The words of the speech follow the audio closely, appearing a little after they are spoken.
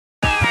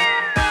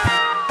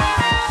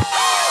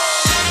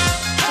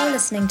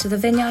listening to the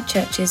Vineyard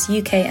Church's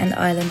UK and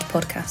Ireland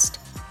podcast.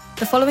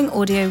 The following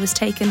audio was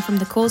taken from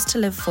the Cause to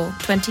Live For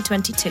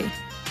 2022,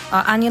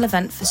 our annual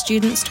event for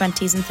students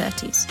 20s and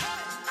 30s.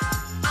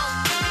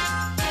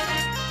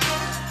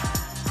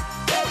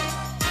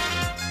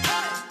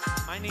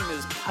 My name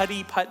is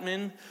Putty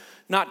Putman,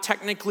 not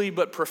technically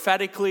but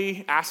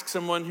prophetically. Ask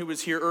someone who was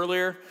here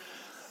earlier.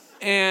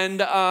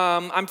 And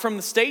I'm from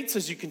the States,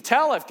 as you can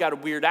tell. I've got a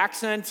weird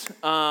accent,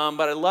 but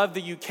I love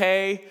the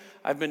UK.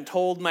 I've been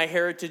told my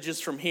heritage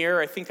is from here.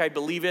 I think I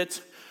believe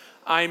it.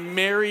 I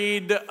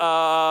married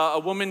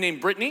a woman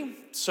named Brittany,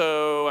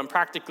 so I'm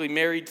practically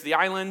married to the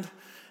island,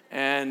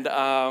 and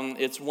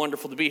it's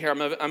wonderful to be here.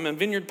 I'm a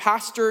vineyard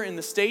pastor in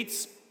the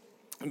States.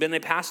 I've been a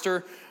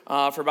pastor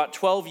for about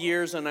 12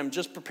 years, and I'm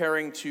just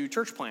preparing to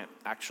church plant,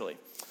 actually.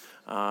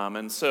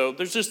 And so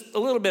there's just a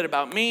little bit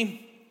about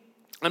me.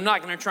 I'm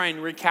not going to try and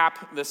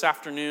recap this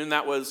afternoon.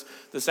 That was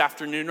this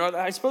afternoon.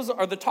 I suppose,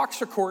 are the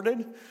talks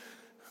recorded?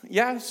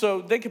 Yeah,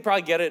 so they could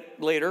probably get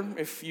it later.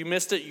 If you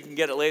missed it, you can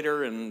get it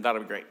later, and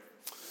that'll be great.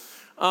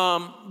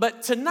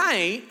 But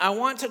tonight, I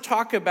want to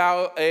talk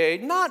about a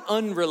not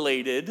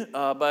unrelated,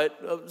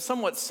 but a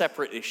somewhat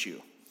separate issue.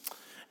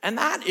 And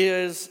that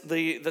is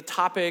the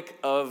topic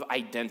of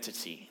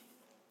identity.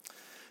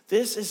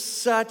 This is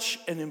such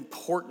an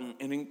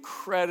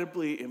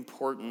incredibly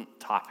important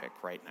topic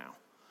right now.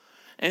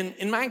 And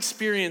in my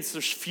experience,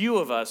 there's few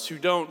of us who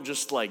don't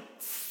just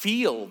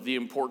feel the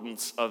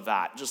importance of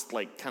that, just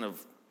kind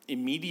of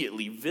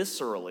immediately,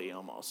 viscerally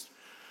almost.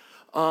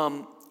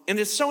 And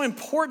it's so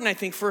important, I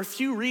think, for a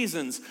few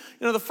reasons.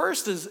 The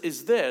first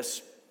is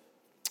this.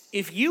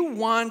 If you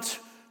want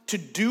to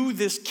do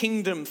this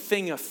kingdom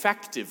thing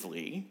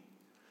effectively,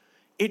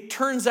 it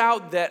turns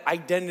out that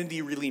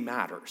identity really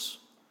matters.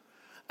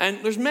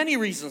 And there's many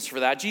reasons for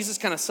that. Jesus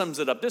kind of sums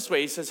it up this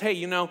way. He says,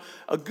 hey,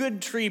 a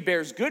good tree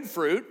bears good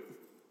fruit,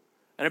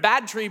 and a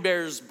bad tree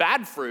bears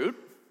bad fruit,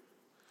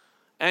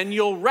 and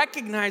you'll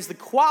recognize the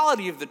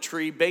quality of the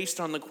tree based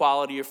on the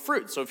quality of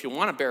fruit. So if you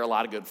want to bear a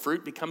lot of good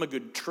fruit, become a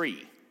good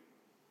tree,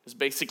 is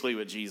basically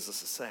what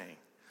Jesus is saying.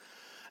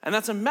 And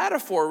that's a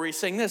metaphor where he's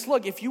saying this,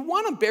 look, if you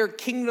want to bear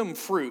kingdom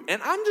fruit,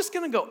 and I'm just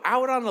going to go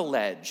out on a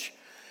ledge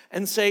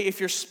and say if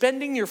you're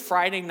spending your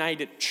Friday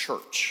night at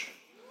church,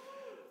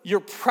 you're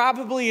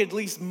probably at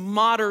least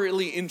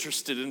moderately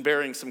interested in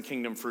bearing some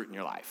kingdom fruit in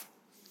your life.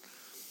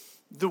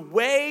 The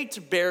way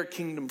to bear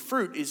kingdom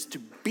fruit is to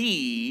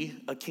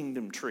be a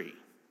kingdom tree.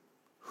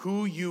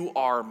 Who you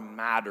are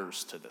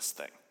matters to this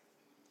thing.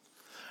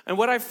 And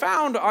what I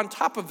found on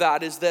top of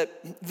that is that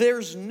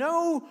there's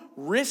no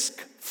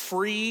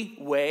risk-free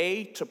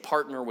way to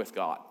partner with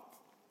God.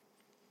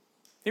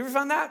 You ever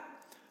found that?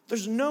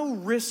 There's no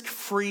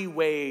risk-free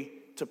way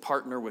to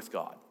partner with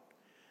God.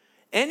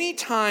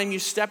 Anytime you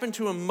step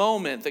into a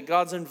moment that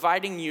God's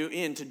inviting you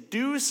in to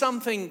do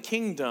something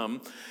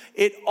kingdom,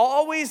 it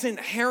always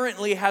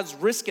inherently has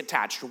risk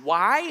attached.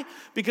 Why?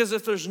 Because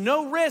if there's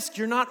no risk,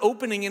 you're not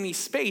opening any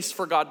space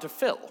for God to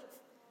fill.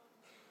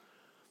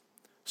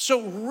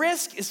 So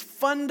risk is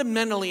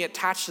fundamentally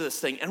attached to this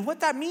thing. And what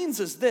that means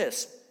is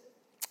this.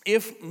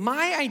 If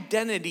my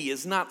identity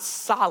is not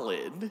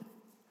solid,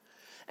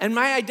 and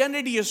my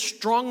identity is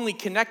strongly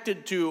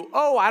connected to,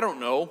 I don't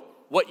know,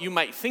 what you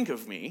might think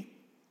of me,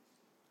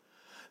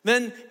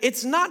 then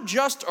it's not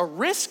just a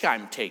risk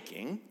I'm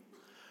taking,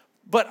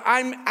 but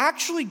I'm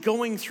actually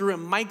going through a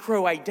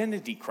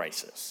micro-identity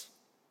crisis.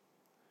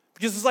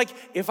 Because it's like,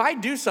 if I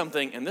do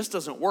something and this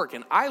doesn't work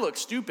and I look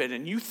stupid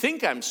and you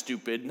think I'm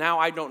stupid, now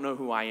I don't know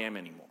who I am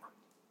anymore.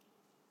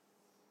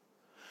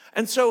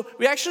 And so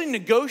we actually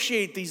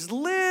negotiate these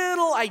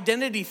little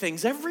identity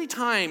things every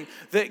time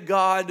that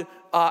God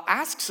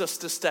asks us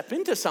to step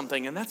into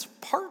something. And that's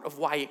part of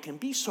why it can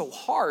be so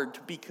hard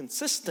to be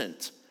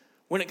consistent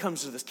when it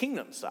comes to this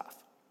kingdom stuff.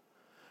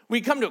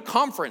 We come to a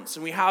conference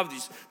and we have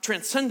these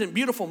transcendent,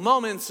 beautiful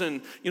moments,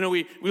 and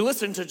we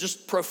listen to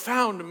just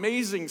profound,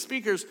 amazing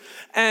speakers,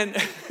 and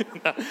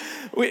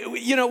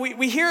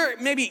we hear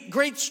maybe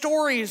great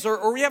stories,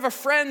 or we have a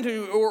friend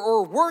who,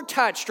 or we're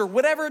touched, or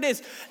whatever it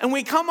is, and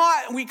we come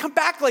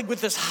back with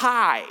this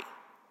high.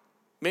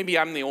 Maybe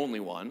I'm the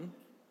only one,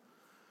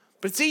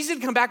 but it's easy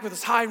to come back with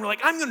this high, and we're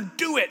like, I'm going to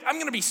do it. I'm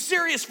going to be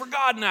serious for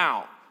God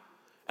now.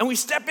 And we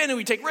step in and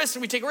we take risks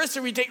and we take risks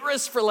and we take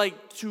risks for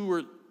 2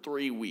 or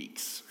 3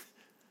 weeks.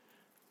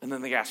 And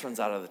then the gas runs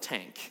out of the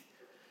tank.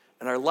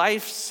 And our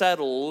life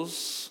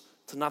settles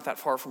to not that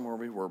far from where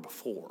we were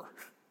before.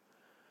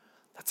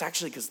 That's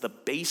actually because the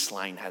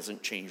baseline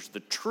hasn't changed. The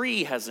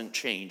tree hasn't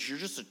changed. You're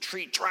just a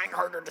tree trying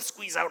harder to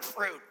squeeze out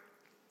fruit.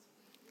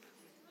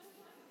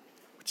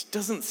 Which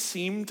doesn't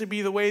seem to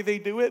be the way they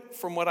do it,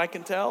 from what I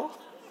can tell.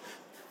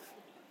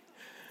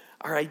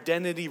 Our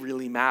identity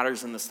really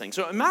matters in this thing.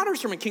 So it matters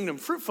from a kingdom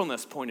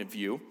fruitfulness point of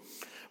view,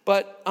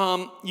 but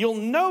you'll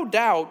no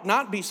doubt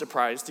not be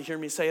surprised to hear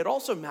me say it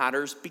also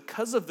matters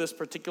because of this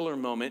particular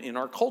moment in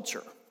our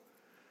culture.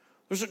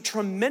 There's a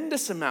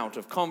tremendous amount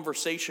of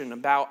conversation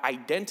about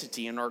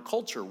identity in our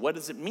culture. What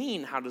does it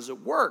mean? How does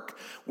it work?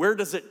 Where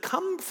does it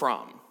come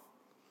from?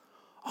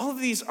 All of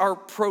these are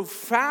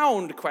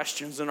profound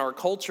questions in our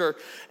culture.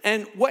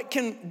 And what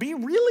can be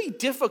really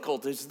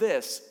difficult is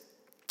this.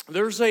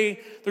 There's a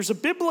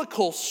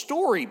biblical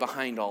story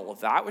behind all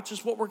of that, which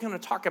is what we're going to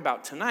talk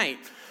about tonight.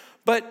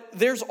 But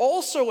there's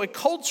also a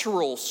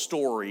cultural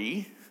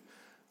story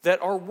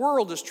that our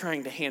world is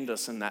trying to hand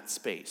us in that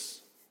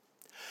space.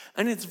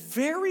 And it's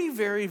very,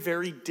 very,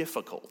 very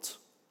difficult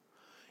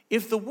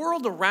if the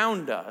world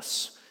around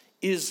us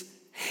is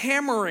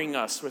hammering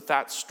us with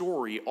that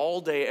story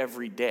all day,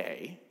 every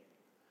day,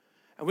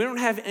 and we don't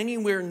have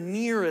anywhere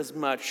near as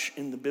much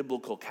in the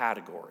biblical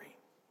category.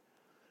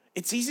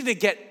 It's easy to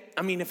get,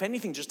 if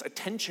anything, just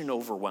attention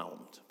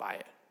overwhelmed by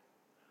it.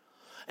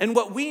 And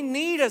what we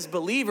need as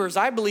believers,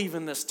 I believe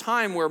in this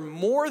time where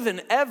more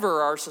than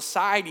ever our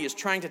society is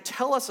trying to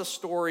tell us a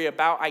story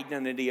about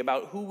identity,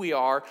 about who we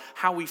are,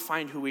 how we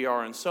find who we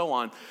are, and so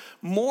on.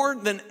 More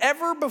than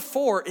ever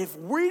before, if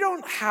we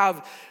don't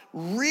have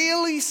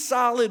really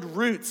solid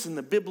roots in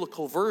the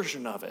biblical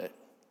version of it,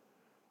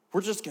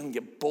 we're just going to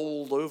get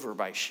bowled over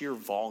by sheer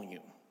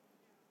volume.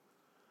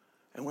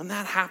 And when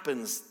that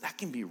happens, that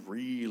can be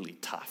really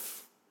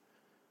tough.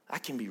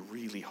 That can be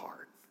really hard.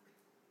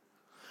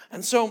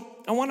 And so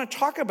I want to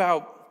talk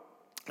about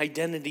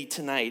identity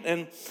tonight.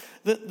 And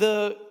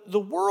the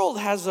world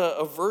has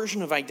a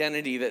version of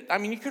identity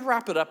that, you could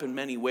wrap it up in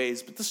many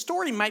ways, but the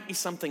story might be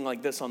something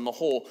like this on the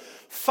whole.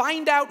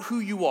 Find out who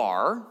you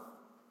are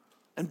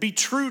and be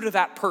true to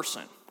that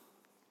person.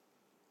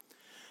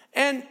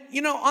 And,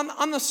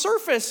 on the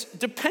surface,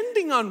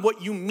 depending on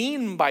what you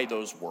mean by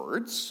those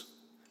words,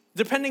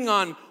 depending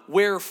on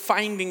where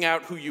finding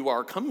out who you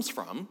are comes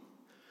from,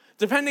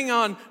 depending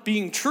on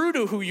being true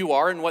to who you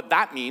are and what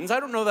that means, I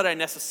don't know that I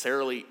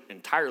necessarily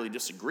entirely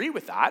disagree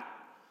with that.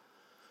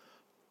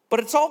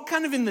 But it's all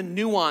kind of in the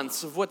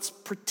nuance of what's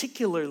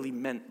particularly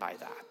meant by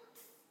that.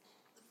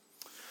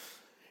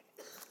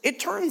 It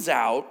turns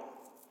out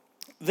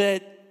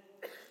that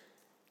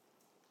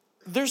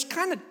there's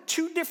kind of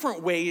two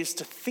different ways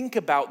to think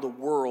about the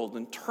world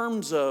in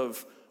terms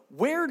of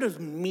where does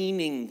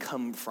meaning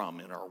come from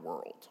in our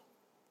world.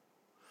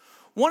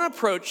 One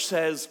approach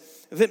says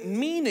that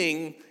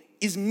meaning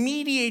is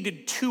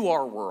mediated to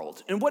our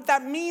world. And what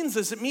that means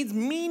is it means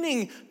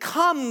meaning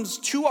comes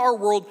to our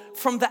world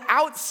from the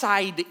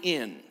outside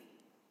in.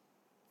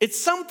 It's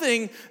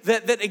something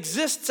that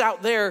exists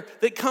out there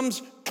that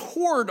comes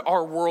toward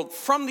our world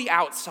from the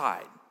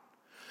outside.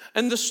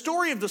 And the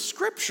story of the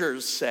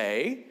scriptures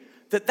say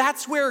that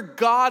that's where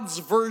God's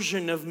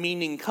version of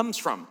meaning comes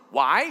from.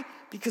 Why?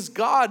 Because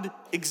God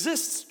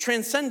exists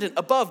transcendent,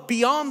 above,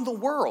 beyond the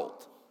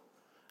world.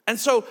 And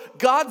so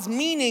God's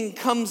meaning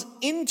comes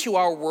into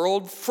our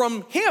world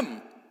from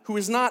him, who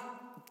is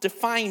not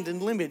defined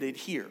and limited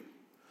here.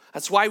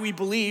 That's why we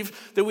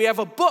believe that we have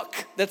a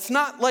book that's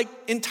not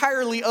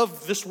entirely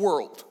of this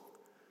world.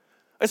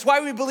 That's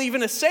why we believe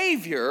in a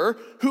Savior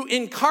who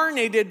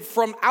incarnated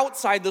from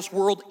outside this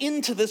world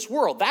into this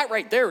world. That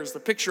right there is the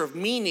picture of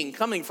meaning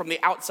coming from the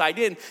outside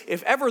in.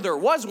 If ever there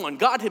was one,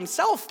 God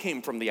himself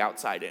came from the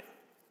outside in.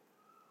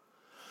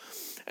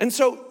 And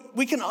so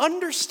we can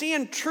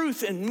understand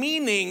truth and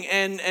meaning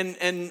and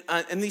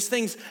these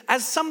things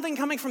as something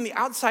coming from the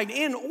outside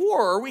in,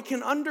 or we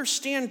can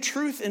understand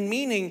truth and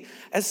meaning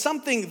as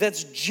something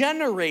that's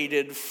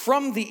generated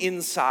from the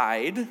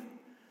inside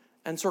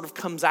and sort of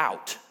comes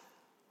out.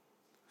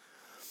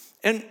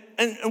 And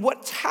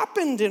what's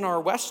happened in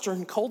our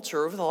Western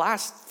culture over the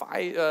last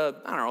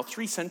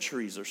 3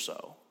 centuries or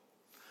so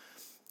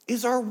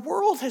is our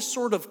world has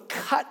sort of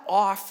cut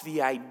off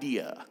the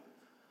idea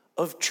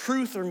of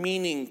truth or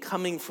meaning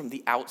coming from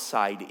the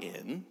outside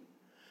in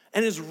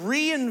and has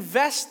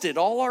reinvested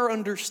all our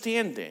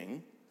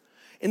understanding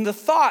in the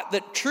thought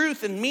that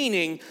truth and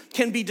meaning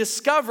can be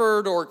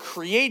discovered or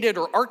created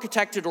or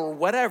architected or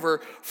whatever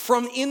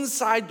from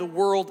inside the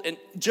world and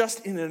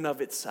just in and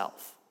of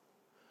itself.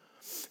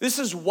 This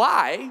is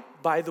why,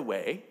 by the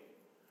way,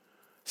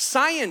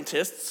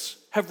 scientists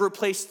have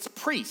replaced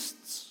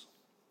priests.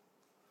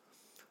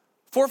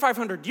 400 or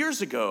 500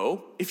 years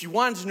ago, if you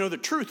wanted to know the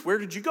truth, where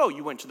did you go?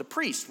 You went to the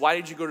priest. Why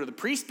did you go to the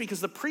priest?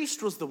 Because the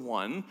priest was the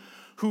one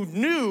who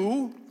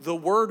knew the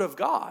word of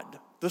God,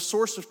 the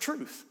source of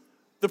truth.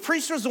 The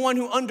priest was the one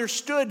who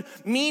understood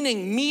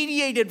meaning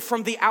mediated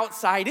from the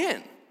outside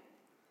in.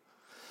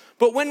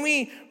 But when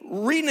we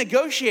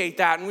renegotiate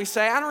that and we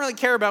say, I don't really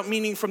care about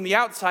meaning from the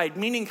outside,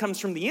 meaning comes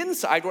from the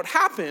inside, what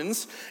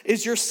happens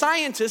is your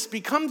scientist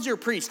becomes your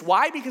priest.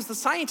 Why? Because the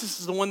scientist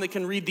is the one that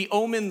can read the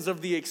omens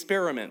of the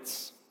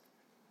experiments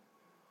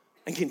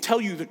and can tell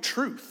you the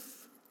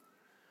truth.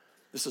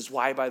 This is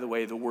why, by the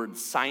way, the word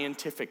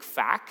scientific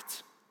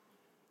fact,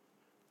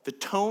 the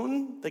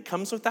tone that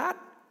comes with that,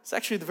 it's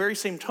actually the very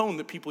same tone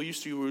that people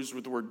used to use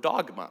with the word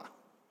dogma.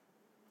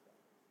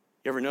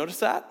 You ever notice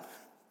that?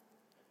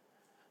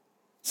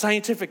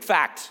 Scientific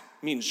fact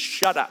means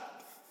shut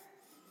up.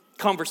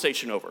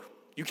 Conversation over.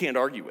 You can't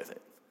argue with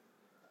it.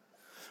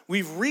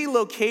 We've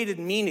relocated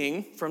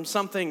meaning from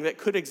something that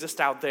could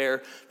exist out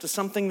there to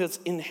something that's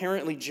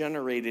inherently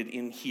generated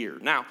in here.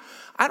 Now,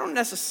 I don't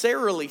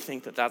necessarily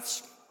think that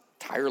that's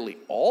entirely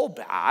all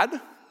bad.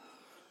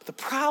 But the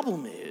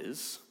problem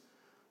is,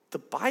 the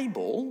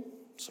Bible,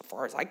 so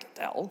far as I can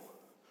tell,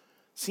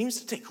 seems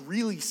to take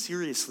really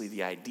seriously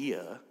the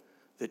idea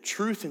that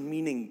truth and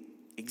meaning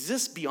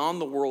exists beyond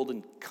the world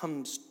and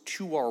comes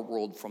to our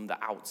world from the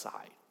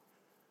outside.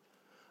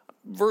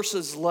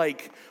 Verses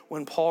like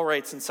when Paul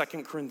writes in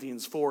 2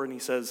 Corinthians 4 and he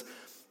says,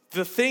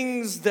 the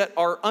things that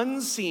are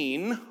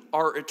unseen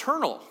are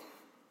eternal,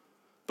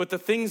 but the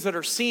things that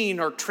are seen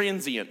are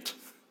transient.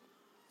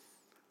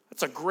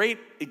 That's a great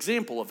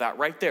example of that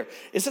right there.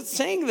 Is it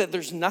saying that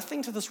there's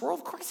nothing to this world?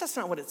 Of course that's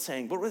not what it's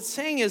saying. But what it's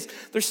saying is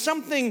there's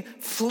something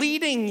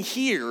fleeting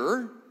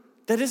here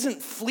that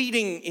isn't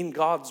fleeting in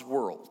God's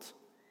world.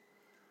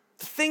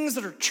 The things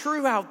that are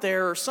true out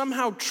there are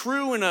somehow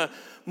true in a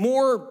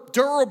more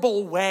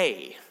durable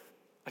way,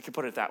 I could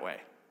put it that way,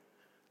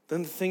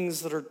 than the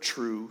things that are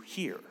true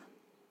here.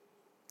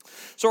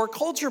 So our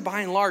culture,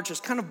 by and large, has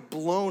kind of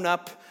blown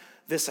up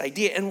this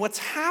idea. And what's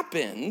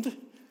happened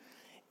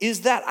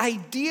is that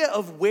idea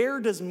of where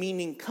does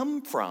meaning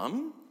come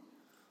from,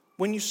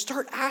 when you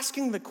start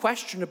asking the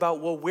question about,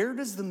 well, where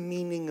does the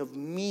meaning of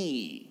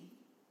me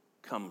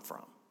come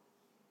from?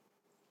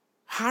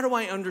 How do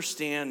I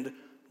understand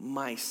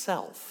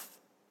myself?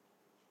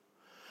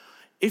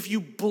 If you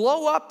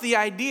blow up the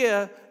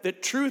idea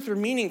that truth or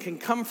meaning can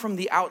come from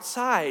the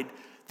outside,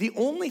 the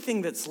only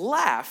thing that's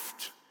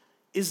left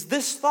is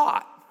this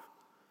thought.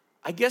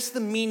 I guess the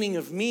meaning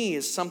of me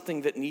is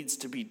something that needs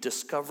to be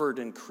discovered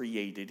and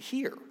created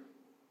here.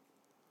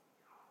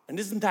 And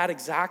isn't that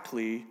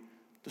exactly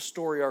the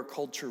story our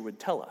culture would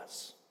tell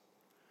us?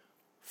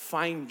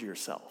 Find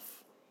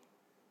yourself.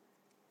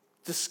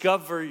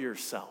 Discover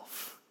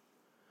yourself.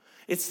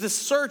 It's this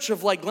search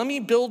of like, let me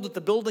build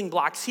the building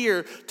blocks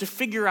here to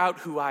figure out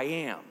who I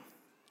am.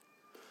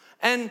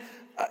 And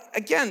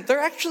again, there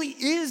actually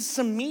is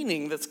some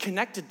meaning that's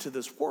connected to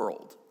this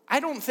world. I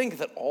don't think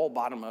that all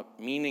bottom-up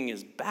meaning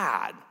is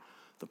bad.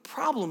 The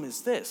problem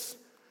is this.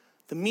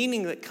 The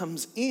meaning that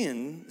comes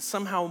in is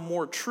somehow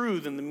more true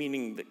than the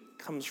meaning that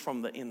comes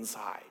from the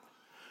inside.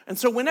 And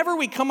so whenever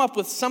we come up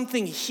with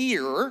something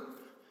here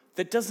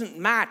that doesn't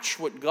match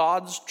what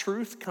God's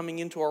truth coming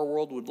into our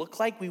world would look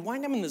like, we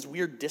wind up in this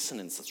weird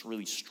dissonance that's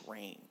really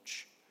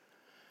strange.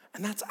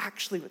 And that's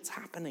actually what's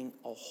happening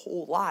a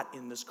whole lot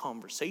in this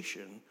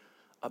conversation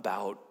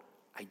about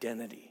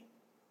identity.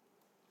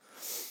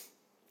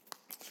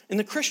 In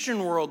the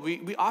Christian world,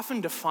 we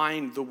often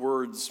define the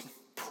words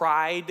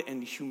pride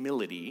and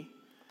humility,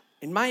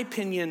 in my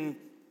opinion,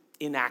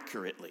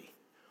 inaccurately.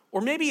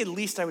 Or maybe at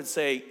least I would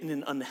say in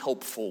an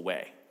unhelpful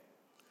way.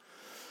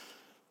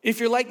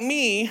 If you're like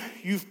me,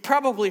 you've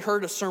probably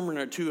heard a sermon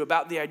or two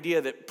about the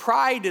idea that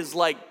pride is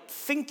like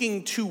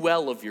thinking too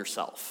well of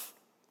yourself.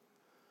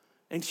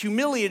 And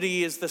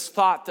humility is this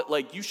thought that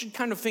like you should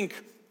kind of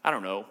think, I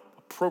don't know,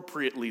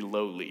 appropriately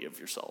lowly of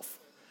yourself,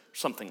 or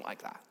something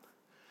like that.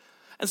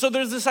 And so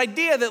there's this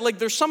idea that like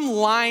there's some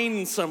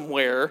line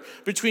somewhere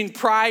between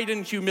pride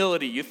and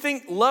humility. You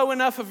think low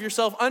enough of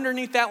yourself,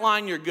 underneath that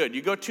line you're good.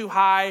 You go too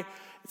high,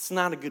 it's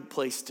not a good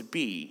place to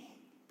be.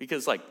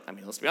 Because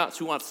let's be honest,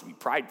 who wants to be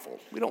prideful?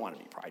 We don't want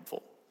to be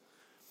prideful.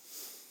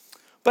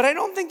 But I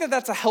don't think that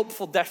that's a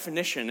helpful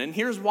definition, and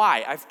here's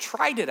why. I've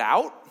tried it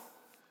out,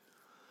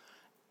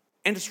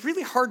 and it's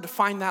really hard to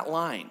find that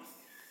line.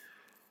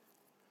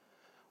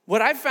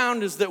 What I've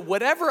found is that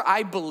whatever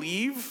I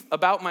believe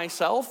about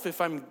myself,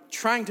 if I'm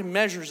trying to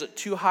measure is it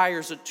too high or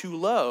is it too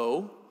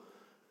low,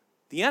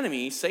 the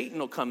enemy, Satan,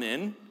 will come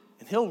in,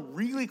 and he'll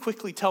really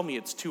quickly tell me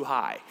it's too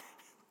high.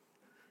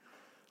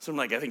 So I'm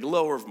like, I think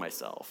lower of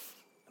myself.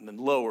 And then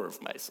lower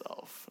of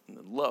myself, and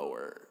then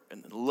lower,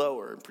 and then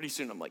lower. And pretty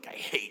soon I'm like, I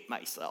hate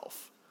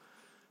myself.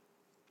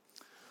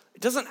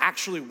 It doesn't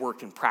actually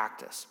work in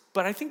practice.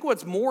 But I think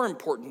what's more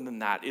important than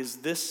that is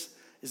this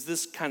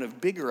kind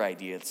of bigger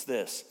idea. It's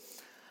this.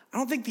 I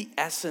don't think the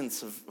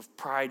essence of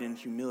pride and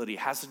humility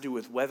has to do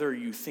with whether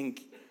you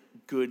think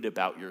good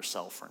about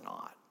yourself or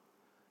not.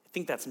 I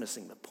think that's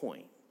missing the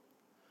point.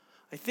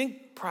 I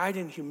think pride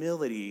and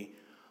humility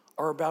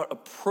are about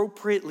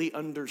appropriately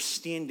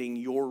understanding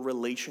your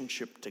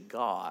relationship to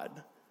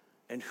God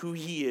and who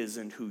he is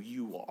and who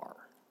you are.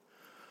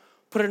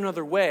 Put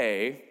another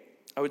way,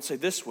 I would say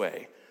this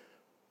way.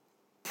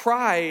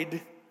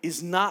 Pride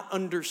is not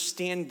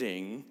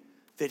understanding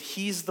that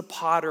he's the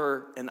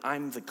potter and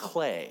I'm the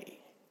clay.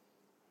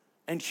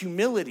 And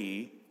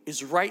humility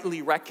is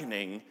rightly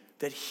reckoning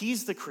that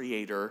he's the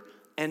creator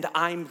and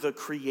I'm the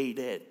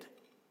created.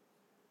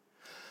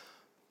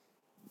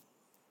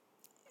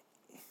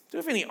 Do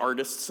we have any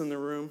artists in the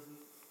room?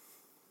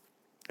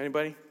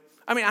 Anybody?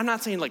 I mean, I'm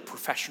not saying like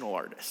professional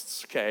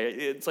artists, okay?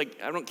 It's like,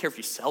 I don't care if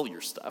you sell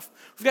your stuff.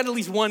 We've got at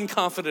least one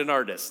confident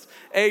artist.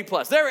 A+.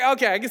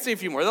 Okay, I can see a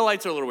few more. The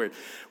lights are a little weird.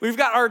 We've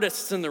got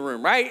artists in the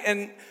room, right?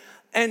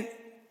 And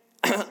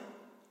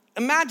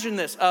imagine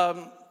this,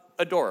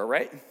 Adora,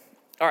 right?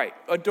 All right,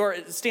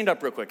 Adora, stand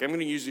up real quick. I'm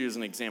gonna use you as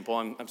an example.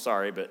 I'm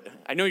sorry, but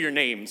I know your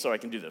name, so I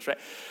can do this, right?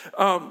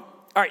 All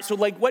right, so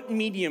like what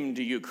medium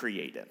do you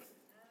create in?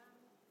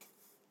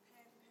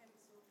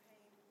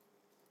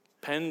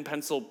 Pen,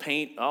 pencil,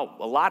 paint, a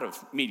lot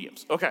of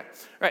mediums. Okay, all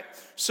right.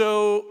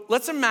 So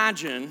let's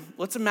imagine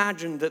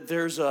that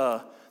there's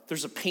a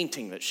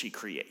painting that she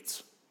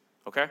creates,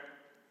 okay?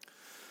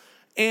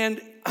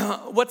 And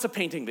what's a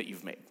painting that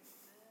you've made?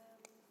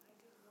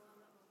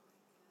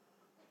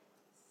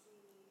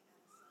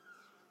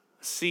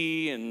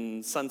 Sea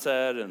and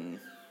sunset and,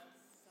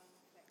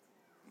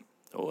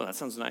 oh, that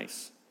sounds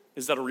nice.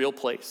 Is that a real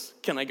place?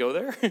 Can I go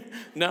there?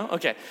 No?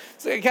 Okay.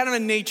 It's kind of a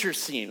nature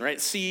scene, right?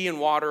 Sea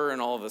and water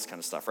and all of this kind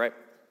of stuff, right?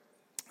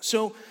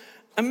 So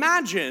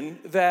imagine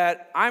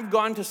that I've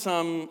gone to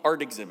some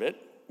art exhibit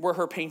where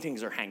her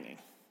paintings are hanging.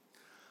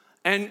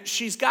 And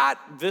she's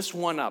got this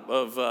one up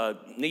of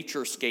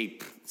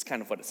naturescape. It's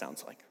kind of what it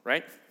sounds like,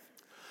 right?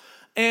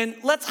 And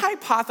let's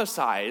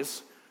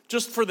hypothesize,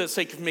 just for the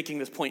sake of making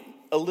this point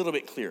a little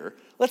bit clearer,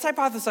 let's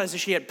hypothesize that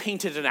she had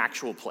painted an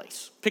actual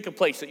place. Pick a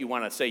place that you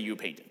want to say you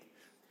painted.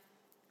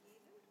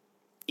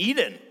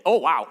 Eden. Oh,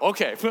 wow.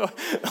 Okay.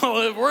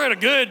 We're at a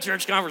good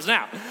church conference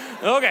now.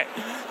 Okay.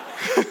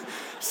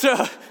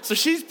 So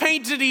she's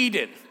painted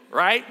Eden,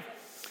 right?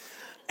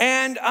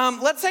 And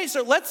let's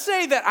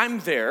say that I'm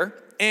there,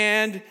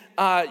 and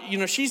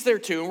she's there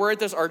too, and we're at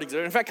this art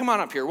exhibit. In fact, come on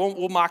up here.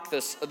 We'll mock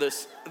this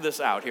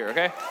out here,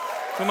 okay?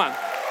 Come on.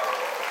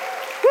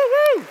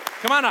 Woo-woo!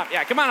 Come on up.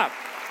 Yeah, come on up.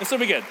 This will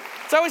be good.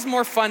 It's always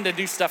more fun to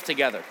do stuff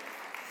together.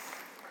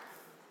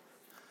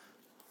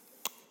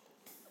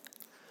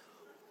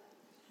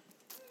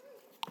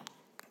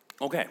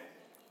 Okay,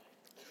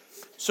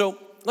 so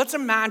let's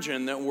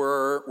imagine that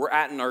we're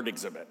at an art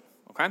exhibit,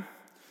 okay?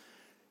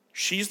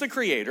 She's the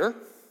creator,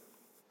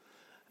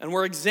 and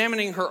we're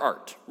examining her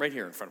art right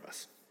here in front of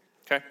us,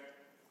 okay?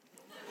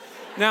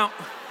 Now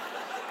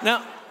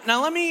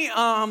let me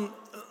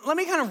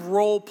kind of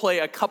role play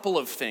a couple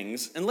of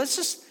things, and let's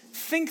just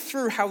think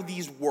through how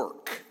these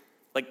work,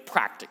 like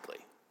practically,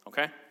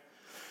 okay?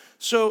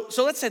 So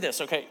let's say this,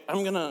 okay?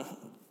 I'm gonna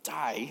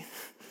die.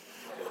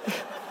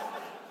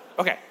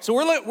 Okay, so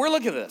we're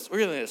looking at this. We're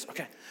looking at this.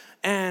 Okay,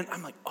 and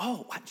I'm like,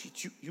 oh, what?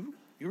 You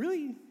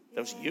really?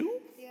 That was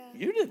you? Yeah.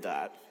 You did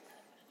that.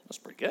 That's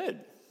pretty good.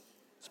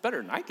 It's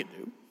better than I could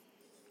do.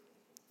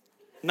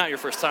 Not your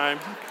first time.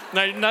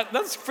 No,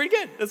 that's pretty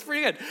good. That's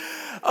pretty good.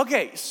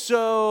 Okay,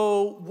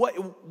 so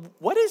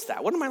what is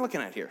that? What am I looking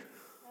at here?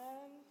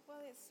 Well,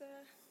 it's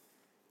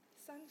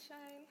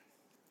sunshine.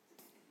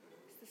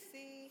 It's the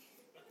sea.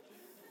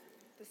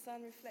 The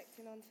sun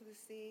reflecting onto the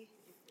sea.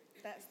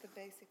 That's the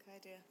basic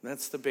idea.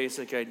 That's the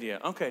basic idea.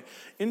 Okay,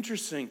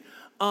 interesting.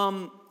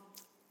 I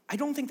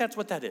don't think that's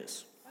what that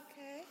is.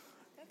 Okay.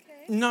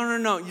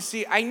 No. You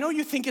see, I know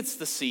you think it's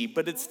the sea,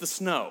 but it's the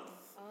snow.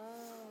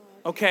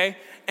 Oh. Okay?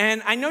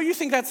 And I know you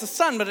think that's the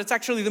sun, but it's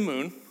actually the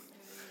moon.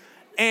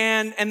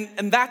 And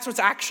that's what's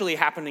actually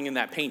happening in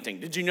that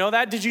painting. Did you know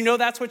that? Did you know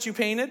that's what you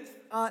painted?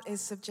 Art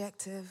is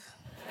subjective.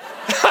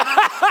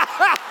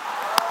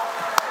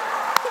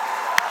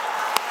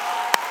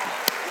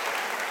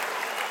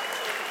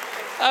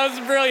 That was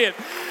brilliant.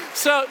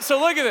 So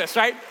look at this,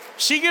 right?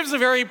 She gives a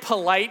very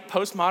polite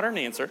postmodern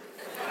answer.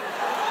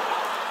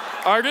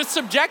 Art is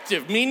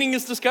subjective. Meaning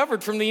is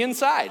discovered from the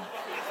inside,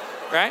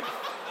 right?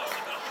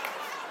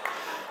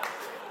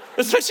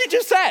 That's what she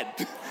just said.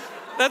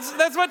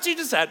 That's what she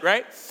just said,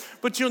 right?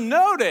 But you'll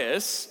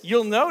notice,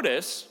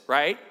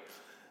 right,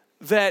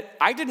 that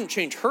I didn't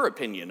change her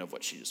opinion of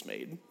what she just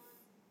made.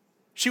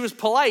 She was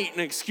polite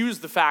and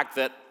excused the fact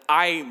that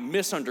I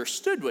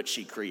misunderstood what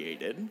she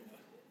created,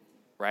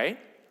 right?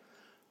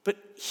 But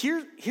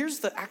here's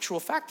the actual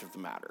fact of the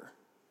matter.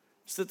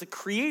 It's that the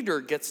creator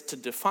gets to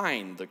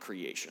define the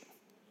creation.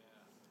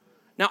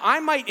 Now, I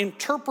might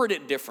interpret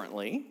it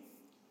differently,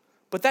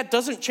 but that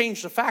doesn't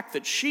change the fact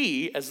that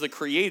she, as the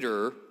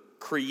creator,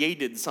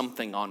 created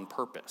something on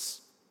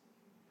purpose.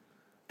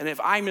 And if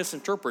I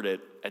misinterpret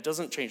it, it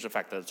doesn't change the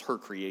fact that it's her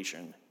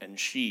creation and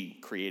she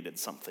created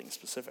something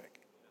specific.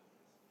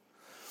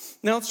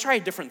 Now, let's try a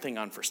different thing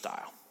on for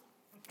style.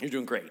 You're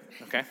doing great,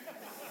 okay?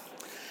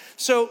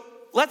 So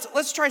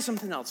let's try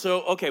something else.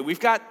 So, okay, we've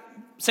got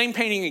same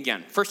painting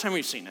again. First time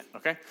we've seen it,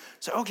 okay?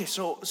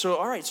 So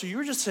all right, so you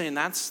were just saying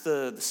that's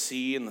the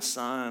sea and the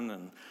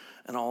sun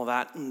and all of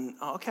that. And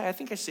okay, I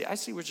think I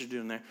see what you're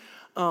doing there.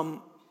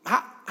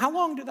 How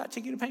long did that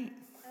take you to paint?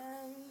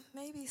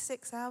 Maybe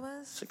 6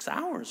 hours. 6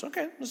 hours,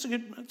 okay,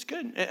 that's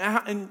good.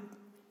 And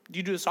do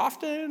you do this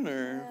often,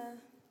 or?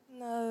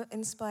 No,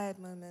 inspired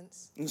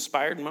moments.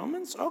 Inspired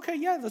moments? Okay,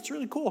 yeah, that's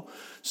really cool.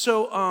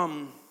 So,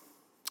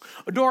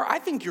 Adore, I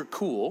think you're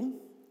cool,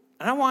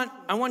 and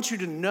I want you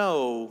to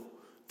know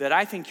that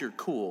I think you're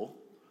cool.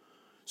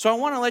 So I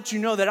want to let you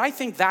know that I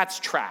think that's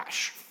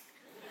trash.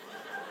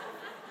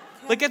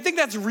 Like, I think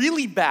that's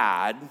really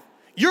bad.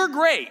 You're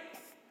great,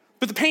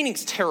 but the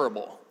painting's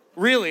terrible.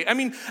 Really. I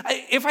mean,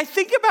 if I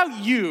think about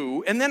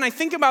you and then I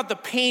think about the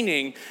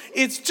painting,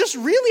 it's just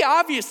really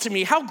obvious to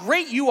me how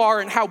great you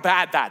are and how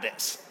bad that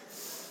is.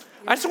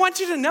 I just want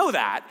you to know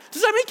that.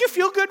 Does that make you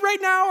feel good right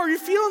now? Are you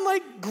feeling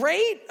like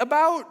great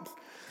about?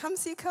 Come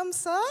see, come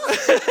saw.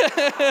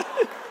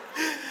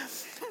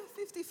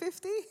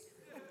 50-50.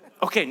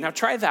 Okay, now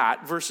try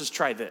that versus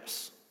try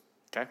this.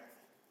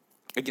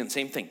 Again,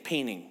 same thing,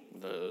 painting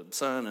the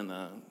sun and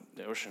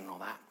the ocean and all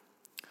that.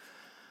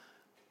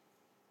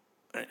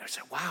 And I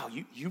said, wow,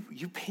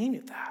 you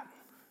painted that.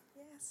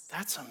 Yes.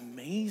 That's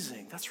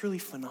amazing. That's really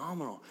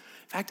phenomenal.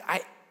 In fact,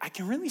 I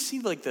can really see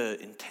like the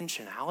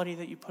intentionality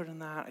that you put in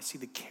that. I see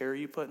the care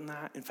you put in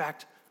that. In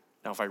fact,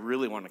 now if I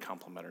really want to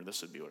compliment her,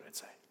 this would be what I'd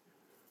say.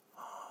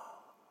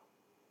 Oh,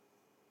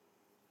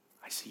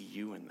 I see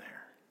you in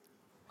there.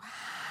 Wow.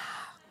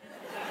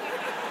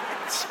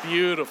 It's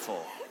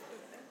beautiful.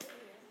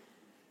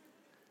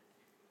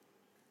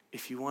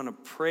 If you want to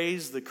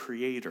praise the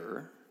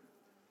Creator,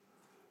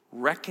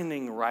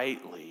 reckoning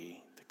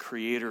rightly the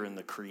Creator and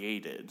the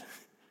created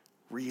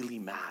really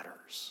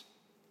matters.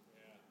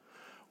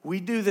 We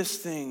do this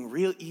thing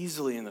real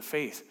easily in the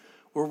faith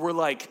where we're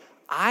like,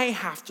 I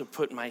have to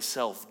put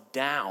myself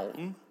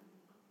down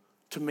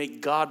to make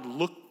God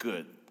look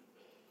good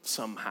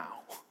somehow.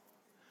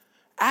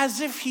 As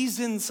if he's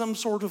in some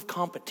sort of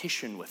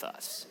competition with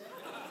us.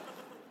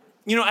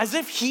 As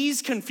if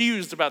he's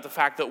confused about the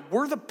fact that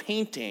we're the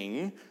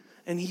painting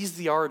and he's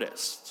the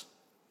artist.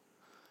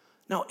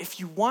 Now, if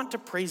you want to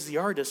praise the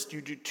artist,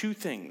 you do two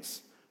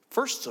things.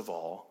 First of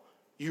all,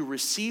 you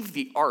receive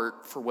the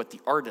art for what the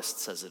artist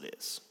says it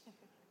is.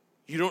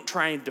 You don't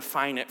try and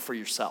define it for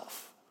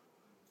yourself.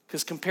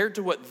 Because compared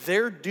to what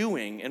they're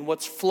doing and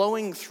what's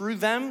flowing through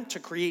them to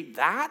create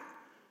that,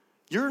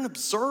 you're an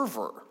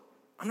observer.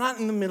 I'm not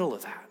in the middle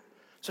of that.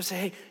 So I say,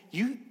 hey,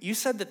 you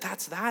said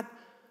that's that?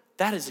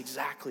 That is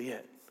exactly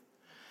it.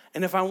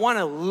 And if I want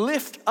to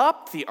lift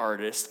up the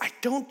artist, I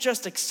don't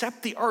just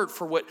accept the art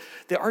for what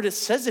the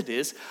artist says it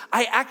is.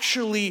 I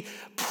actually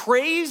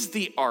praise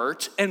the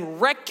art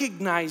and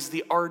recognize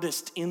the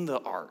artist in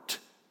the art.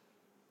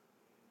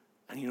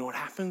 And you know what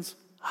happens?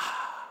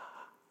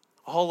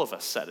 All of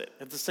us said it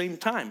at the same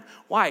time.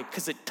 Why?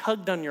 Because it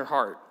tugged on your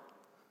heart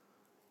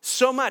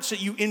so much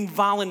that you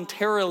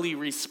involuntarily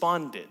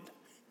responded.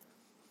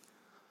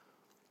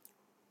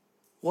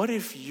 What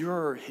if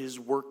you're his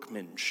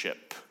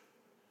workmanship?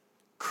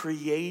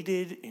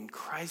 Created in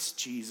Christ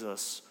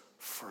Jesus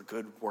for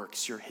good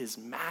works. You're his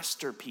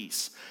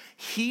masterpiece.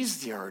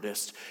 He's the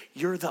artist.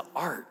 You're the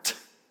art.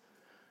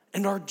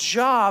 And our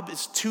job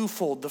is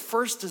twofold. The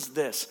first is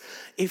this.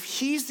 If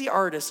he's the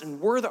artist and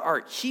we're the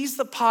art, he's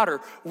the potter,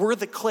 we're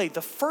the clay.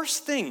 The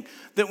first thing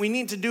that we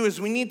need to do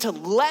is we need to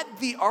let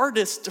the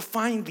artist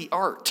define the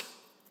art.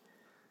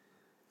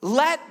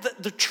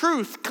 Let the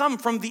truth come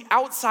from the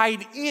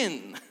outside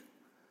in.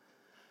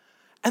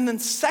 And then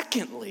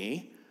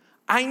secondly,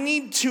 I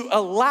need to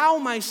allow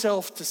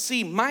myself to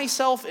see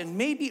myself and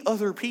maybe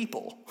other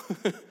people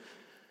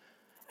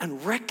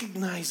and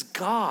recognize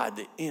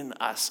God in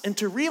us and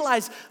to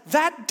realize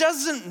that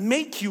doesn't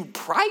make you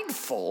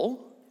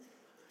prideful.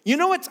 You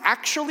know what's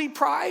actually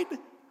pride?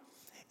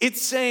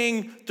 It's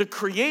saying the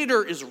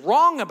Creator is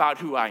wrong about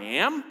who I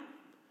am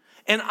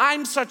and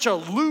I'm such a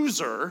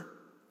loser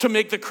to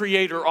make the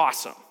Creator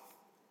awesome.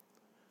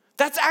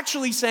 That's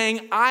actually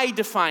saying I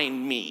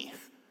define me,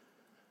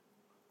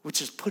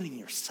 which is putting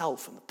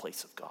yourself in the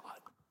place of God.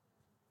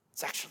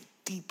 It's actually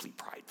deeply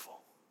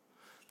prideful.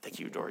 Thank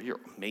you, Dora. You're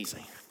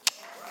amazing.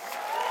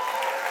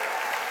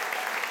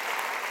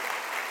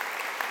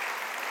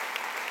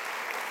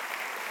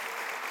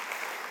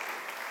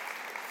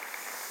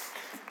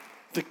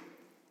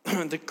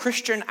 The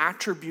Christian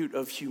attribute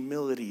of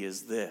humility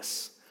is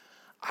this: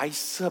 I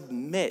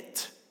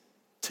submit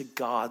to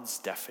God's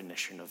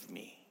definition of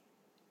me.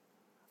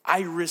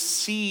 I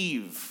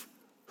receive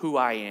who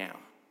I am.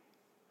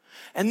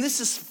 And this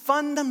is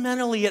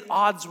fundamentally at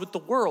odds with the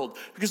world,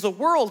 because the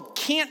world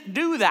can't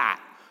do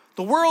that.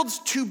 The world's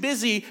too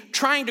busy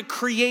trying to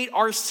create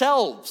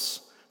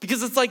ourselves,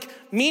 because it's like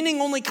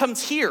meaning only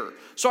comes here.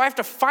 So I have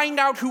to find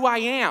out who I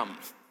am.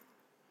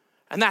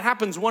 And that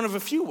happens one of a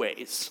few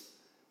ways.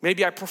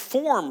 Maybe I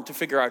perform to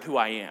figure out who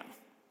I am.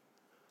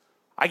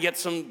 I get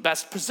some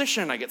best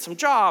position, I get some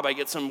job, I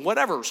get some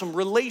whatever, some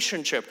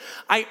relationship.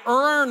 I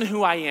earn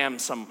who I am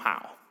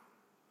somehow.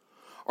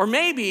 Or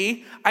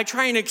maybe I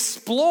try and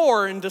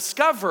explore and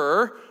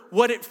discover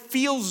what it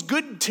feels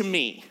good to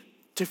me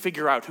to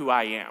figure out who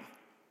I am.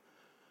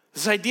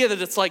 This idea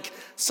that it's like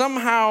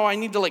somehow I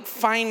need to like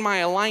find my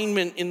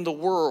alignment in the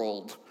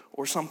world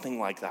or something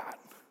like that.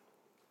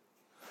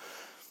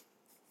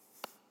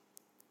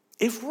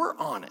 If we're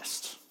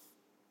honest,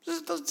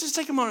 just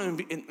take a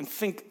moment and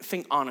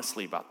think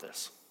honestly about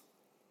this.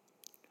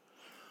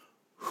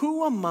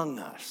 Who among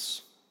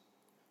us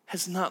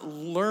has not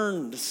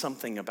learned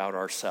something about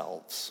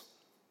ourselves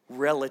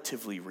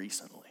relatively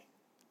recently?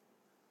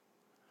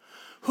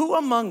 Who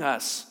among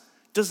us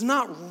does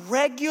not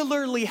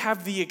regularly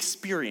have the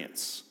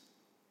experience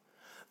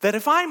that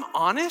if I'm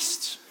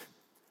honest,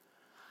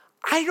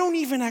 I don't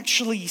even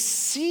actually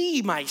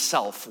see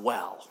myself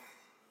well?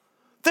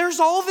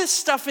 There's all this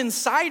stuff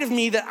inside of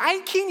me that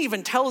I can't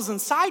even tell is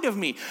inside of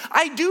me.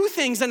 I do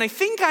things and I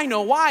think I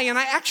know why, and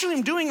I actually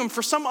am doing them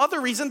for some other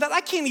reason that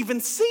I can't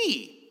even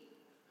see.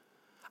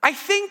 I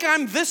think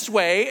I'm this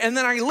way, and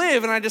then I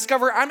live and I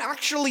discover I'm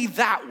actually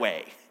that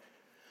way.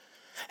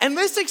 And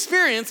this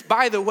experience,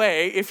 by the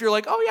way, if you're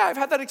like, oh yeah, I've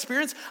had that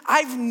experience,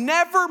 I've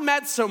never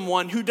met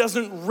someone who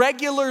doesn't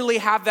regularly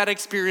have that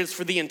experience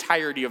for the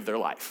entirety of their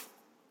life.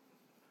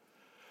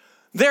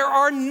 There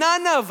are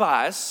none of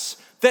us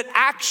that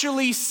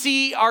actually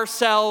see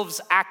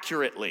ourselves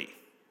accurately.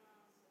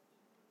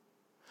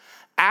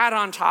 Add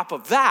on top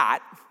of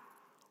that,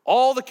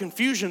 all the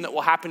confusion that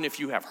will happen if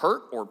you have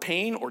hurt or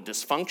pain or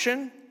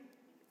dysfunction,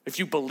 if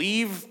you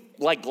believe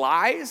like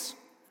lies,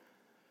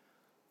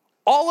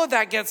 all of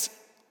that gets,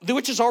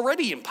 which is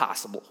already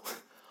impossible,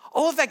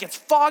 all of that gets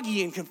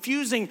foggy and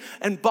confusing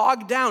and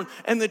bogged down.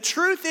 And the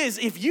truth is,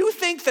 if you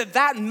think that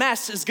that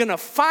mess is gonna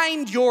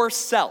find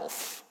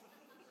yourself,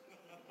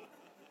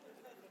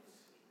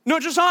 no,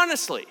 just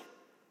honestly,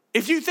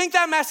 if you think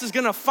that mess is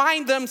gonna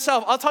find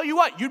themselves, I'll tell you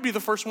what, you'd be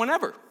the first one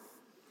ever.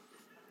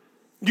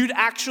 You'd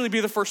actually be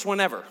the first one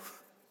ever.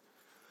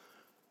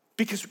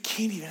 Because we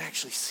can't even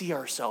actually see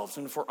ourselves.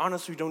 And if we're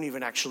honest, we don't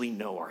even actually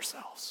know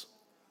ourselves.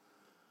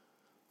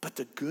 But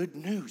the good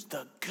news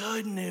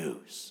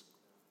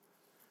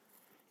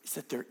is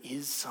that there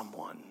is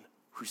someone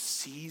who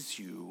sees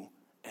you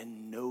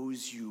and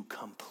knows you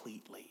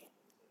completely.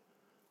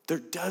 There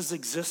does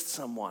exist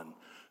someone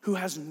who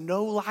has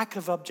no lack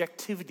of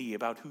objectivity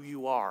about who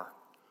you are,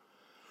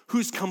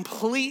 who's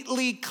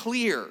completely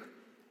clear,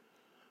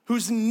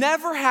 who's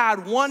never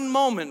had one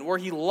moment where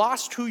he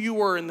lost who you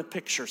were in the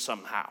picture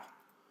somehow.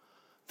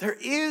 There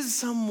is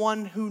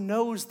someone who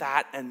knows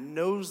that and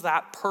knows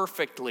that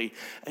perfectly.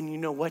 And you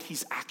know what?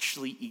 He's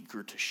actually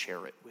eager to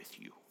share it with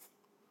you.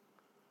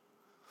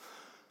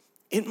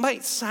 It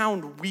might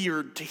sound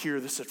weird to hear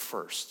this at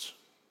first,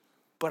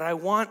 but I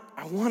want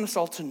us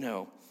all to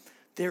know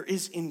there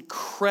is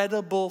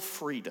incredible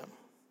freedom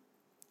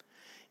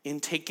in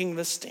taking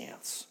the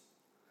stance.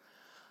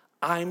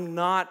 I'm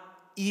not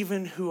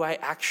even who I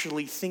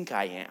actually think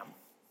I am.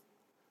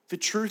 The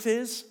truth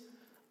is,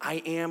 I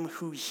am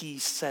who he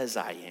says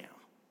I am.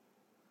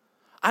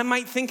 I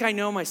might think I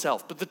know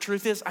myself, but the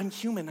truth is, I'm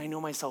human. I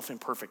know myself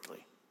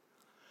imperfectly.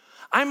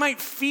 I might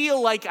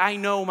feel like I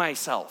know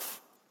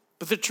myself,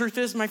 but the truth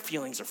is, my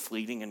feelings are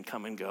fleeting and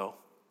come and go.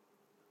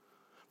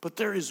 But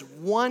there is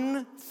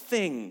one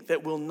thing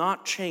that will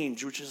not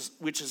change, which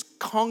is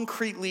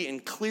concretely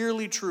and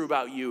clearly true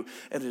about you,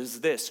 and it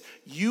is this: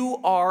 you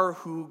are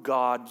who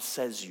God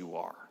says you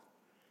are.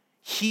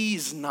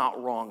 He's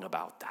not wrong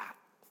about that.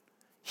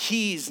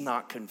 He's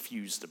not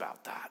confused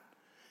about that.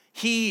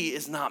 He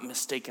is not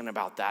mistaken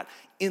about that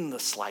in the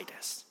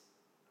slightest.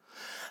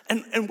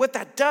 And what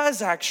that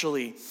does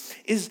actually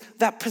is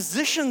that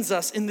positions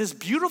us in this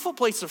beautiful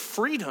place of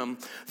freedom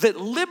that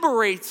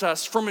liberates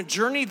us from a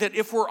journey that,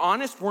 if we're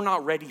honest, we're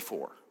not ready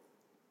for.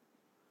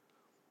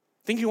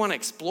 Think you want to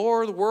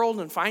explore the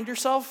world and find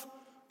yourself?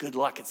 Good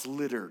luck. It's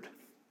littered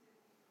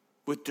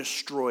with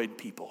destroyed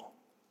people,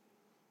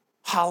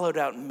 hollowed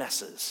out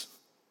messes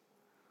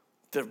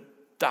that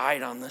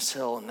died on this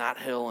hill and that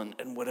hill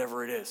and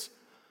whatever it is.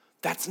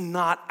 That's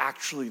not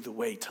actually the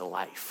way to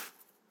life.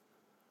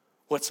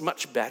 What's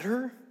much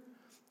better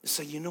is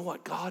say, you know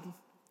what, God?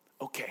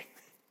 Okay.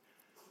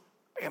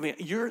 I mean,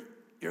 you're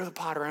the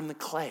potter, I'm the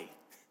clay.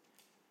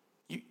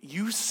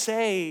 You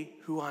say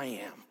who I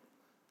am.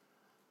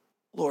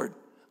 Lord,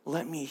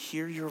 let me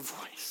hear your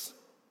voice.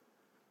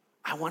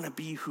 I want to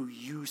be who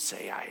you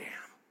say I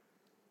am.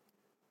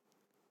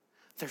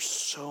 There's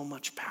so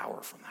much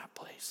power from that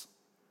place.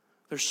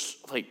 There's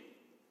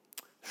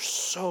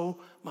so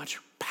much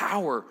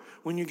power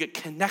when you get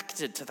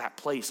connected to that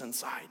place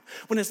inside.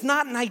 When it's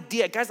not an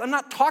idea. Guys, I'm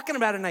not talking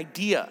about an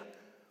idea.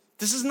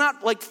 This is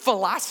not like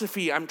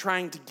philosophy I'm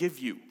trying to give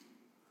you.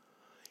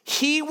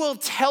 He will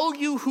tell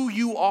you who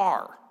you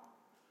are.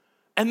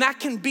 And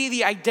that can be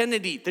the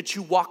identity that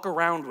you walk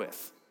around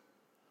with.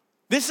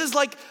 This is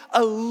like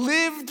a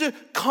lived,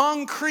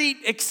 concrete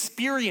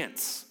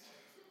experience.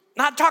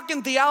 Not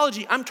talking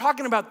theology, I'm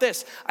talking about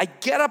this. I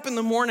get up in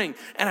the morning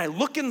and I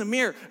look in the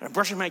mirror and I'm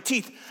brushing my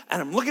teeth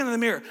and I'm looking in the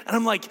mirror and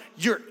I'm like,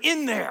 you're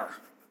in there.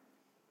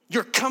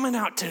 You're coming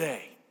out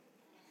today.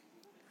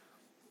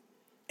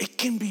 It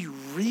can be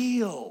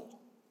real.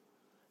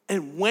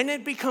 And when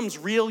it becomes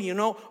real, you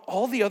know,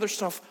 all the other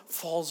stuff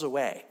falls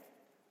away.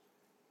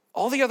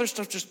 All the other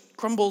stuff just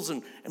crumbles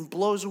and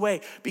blows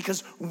away.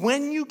 Because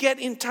when you get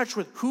in touch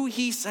with who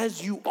he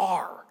says you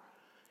are,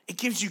 it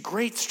gives you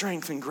great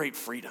strength and great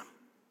freedom.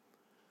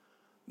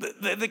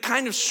 The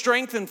kind of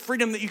strength and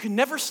freedom that you can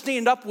never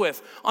stand up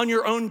with on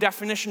your own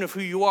definition of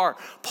who you are.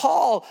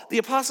 Paul, the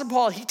Apostle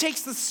Paul, he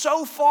takes this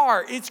so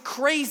far, it's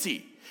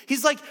crazy.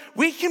 He's like,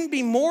 we can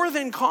be more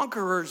than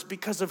conquerors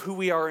because of who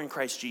we are in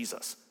Christ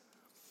Jesus.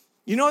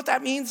 You know what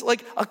that means?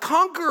 Like, a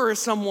conqueror is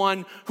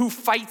someone who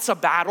fights a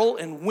battle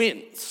and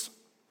wins.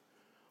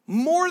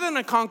 More than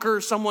a conqueror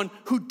is someone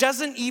who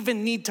doesn't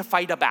even need to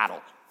fight a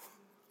battle.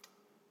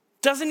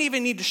 Doesn't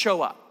even need to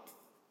show up.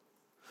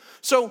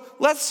 So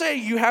let's say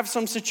you have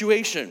some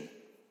situation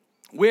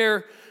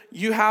where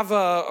you have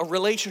a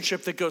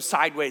relationship that goes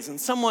sideways and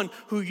someone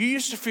who you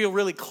used to feel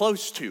really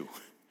close to,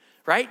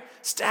 right,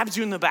 stabs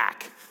you in the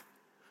back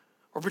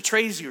or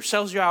betrays you or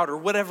sells you out or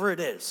whatever it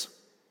is.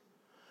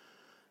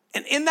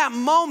 And in that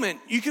moment,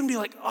 you can be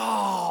like,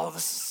 oh,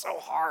 this is so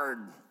hard.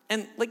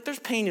 And like, there's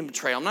pain in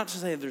betrayal. I'm not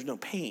just saying there's no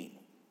pain.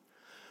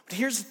 But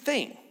here's the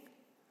thing.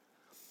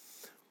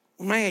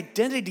 When my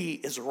identity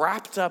is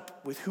wrapped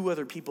up with who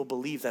other people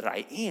believe that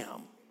I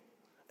am,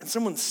 and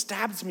someone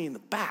stabs me in the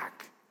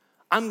back,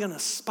 I'm going to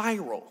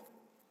spiral.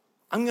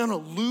 I'm going to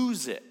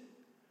lose it.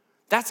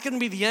 That's going to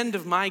be the end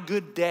of my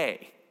good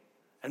day,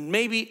 and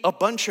maybe a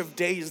bunch of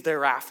days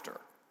thereafter.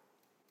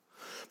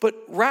 But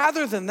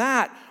rather than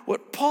that,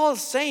 what Paul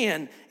is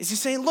saying is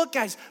he's saying, look,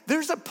 guys,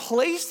 there's a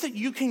place that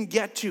you can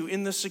get to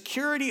in the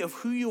security of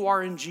who you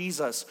are in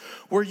Jesus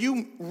where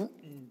you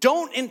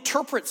don't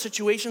interpret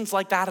situations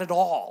like that at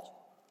all.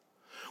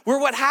 Where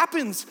what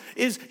happens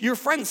is your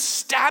friend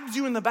stabs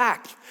you in the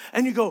back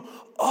and you go,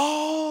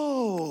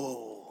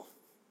 oh,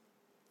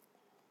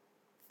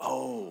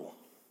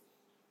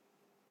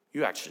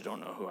 you actually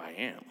don't know who I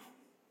am.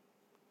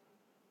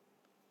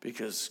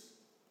 Because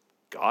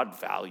God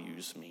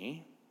values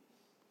me.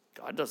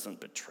 God doesn't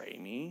betray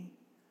me.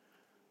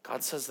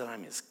 God says that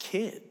I'm his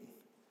kid.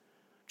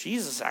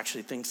 Jesus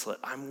actually thinks that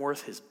I'm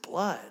worth his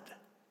blood.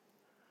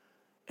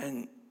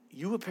 And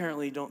you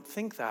apparently don't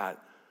think that.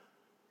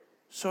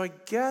 So I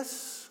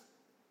guess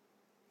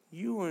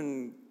you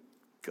and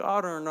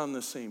God aren't on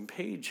the same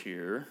page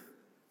here.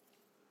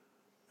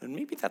 And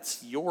maybe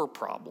that's your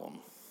problem.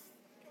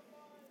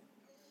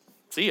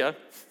 See ya.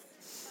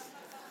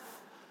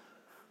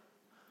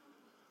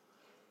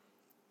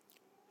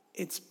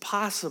 It's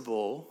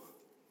possible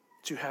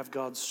to have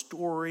God's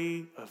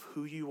story of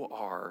who you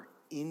are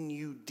in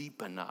you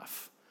deep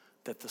enough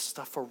that the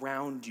stuff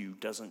around you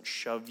doesn't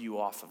shove you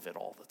off of it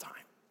all the time.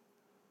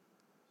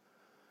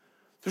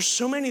 There's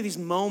so many of these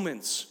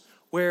moments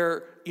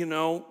where,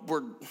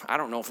 I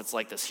don't know if it's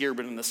like this here,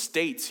 but in the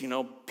States,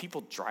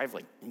 people drive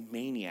like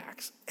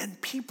maniacs and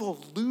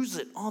people lose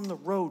it on the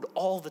road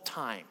all the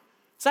time.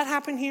 Does that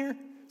happen here?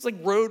 It's like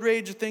road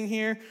rage a thing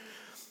here.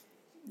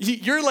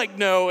 You're like,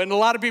 no, and a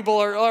lot of people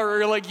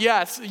are like,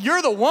 yes,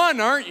 you're the one,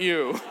 aren't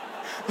you?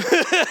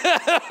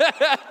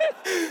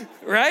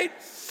 Right?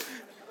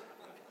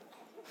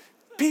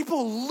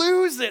 People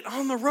lose it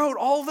on the road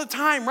all the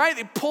time, right?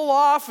 They pull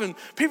off and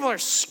people are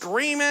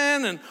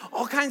screaming and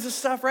all kinds of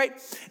stuff, right?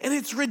 And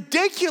it's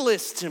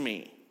ridiculous to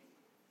me.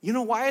 You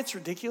know why it's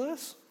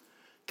ridiculous?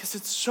 Because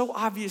it's so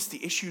obvious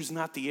the issue's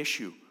not the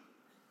issue.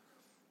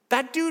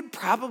 That dude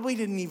probably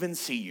didn't even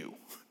see you,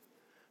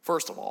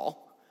 first of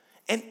all.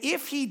 And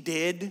if he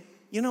did,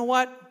 you know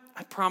what?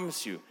 I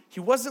promise you, he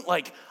wasn't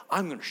like,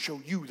 I'm going to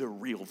show you the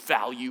real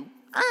value.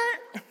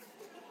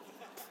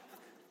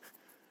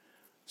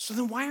 So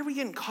then why are we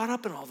getting caught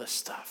up in all this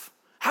stuff?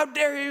 How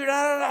dare you?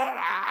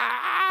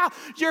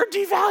 You're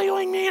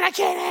devaluing me and I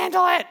can't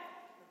handle it.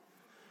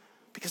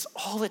 Because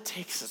all it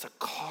takes is a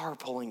car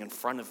pulling in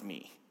front of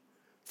me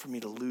for me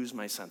to lose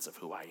my sense of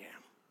who I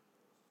am.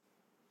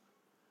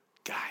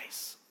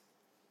 Guys,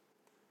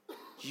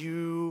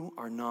 you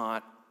are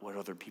not what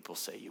other people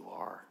say you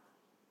are.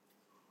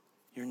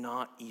 You're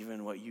not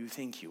even what you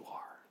think you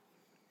are.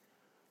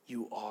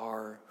 You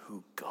are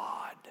who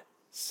God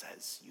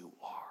says you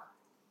are.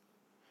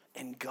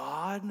 And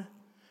God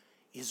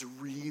is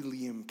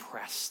really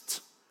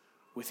impressed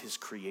with his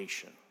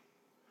creation.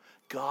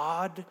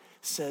 God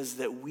says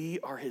that we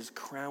are his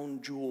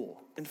crown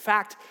jewel. In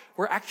fact,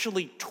 we're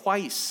actually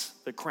twice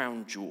the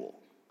crown jewel.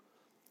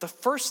 The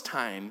first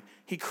time,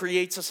 he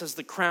creates us as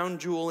the crown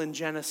jewel in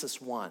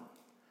Genesis 1.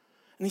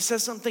 And he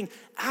says something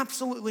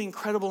absolutely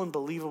incredible and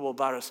believable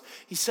about us.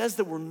 He says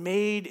that we're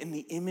made in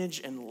the image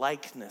and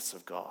likeness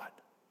of God.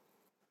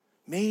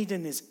 Made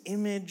in his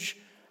image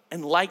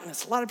and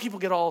likeness. A lot of people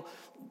get all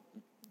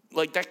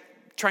like that,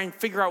 try and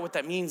figure out what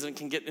that means, and it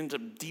can get into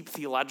deep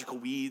theological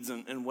weeds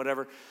and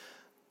whatever.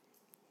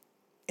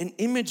 An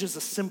image is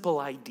a simple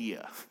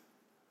idea.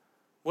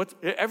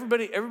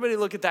 Everybody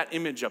look at that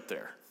image up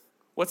there.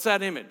 What's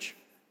that image?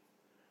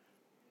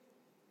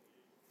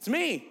 It's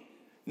me.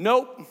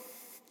 Nope.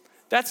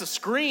 That's a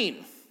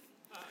screen.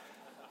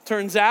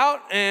 Turns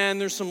out, and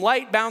there's some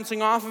light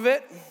bouncing off of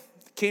it.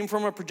 It came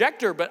from a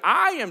projector, but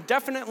I am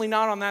definitely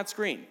not on that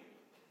screen.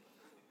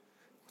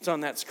 What's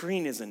on that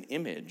screen is an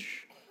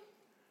image.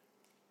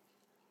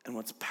 And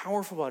what's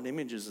powerful about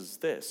images is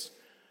this.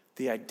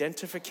 The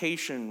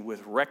identification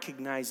with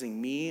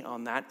recognizing me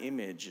on that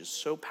image is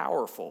so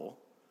powerful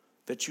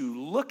that you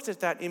looked at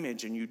that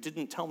image and you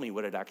didn't tell me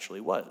what it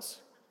actually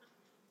was.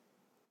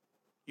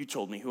 You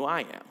told me who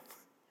I am.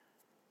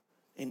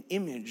 An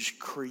image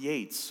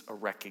creates a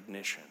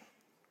recognition.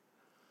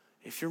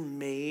 If you're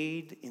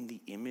made in the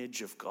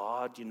image of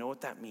God, you know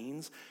what that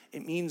means?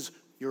 It means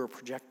you're a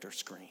projector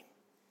screen.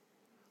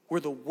 Where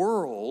the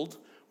world,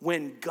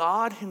 when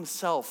God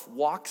himself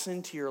walks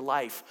into your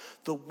life,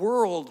 the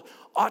world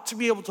ought to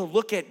be able to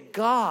look at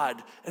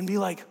God and be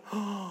like,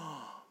 oh,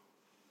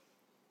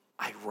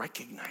 I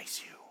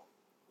recognize you.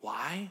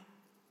 Why?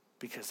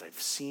 Because I've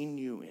seen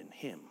you in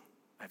him.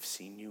 I've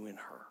seen you in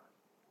her.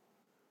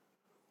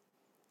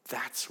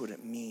 That's what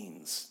it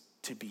means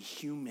to be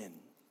human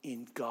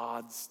in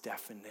God's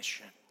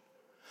definition.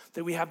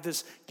 that we have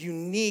this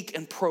unique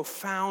and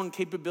profound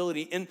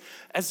capability. And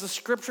as the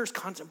scriptures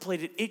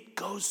contemplate it, it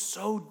goes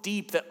so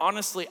deep that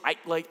honestly,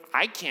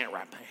 I can't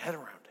wrap my head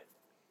around it.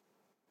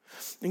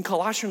 In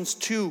Colossians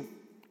 2,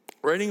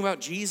 writing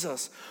about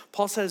Jesus,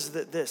 Paul says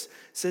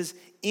says,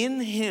 in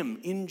him,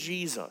 in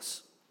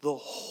Jesus, the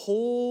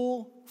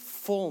whole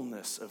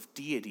fullness of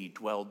deity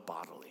dwelled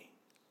bodily.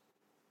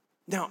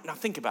 Now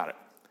think about it.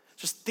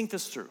 Just think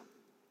this through.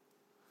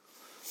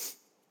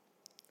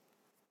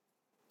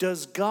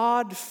 Does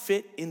God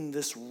fit in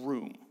this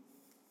room?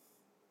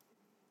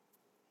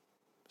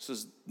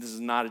 This is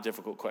not a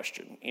difficult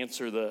question.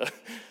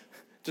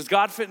 Does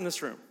God fit in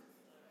this room?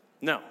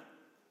 No.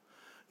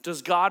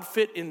 Does God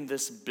fit in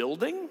this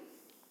building?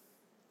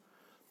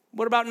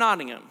 What about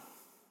Nottingham?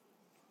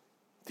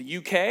 The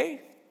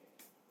UK?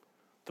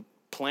 The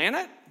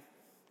planet?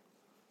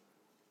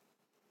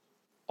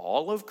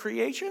 All of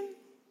creation?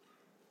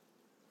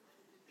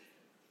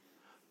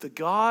 The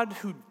God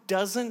who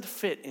doesn't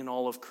fit in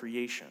all of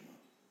creation,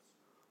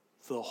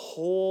 the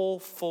whole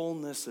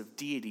fullness of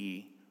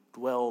deity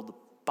dwelled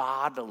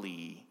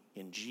bodily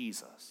in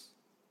Jesus.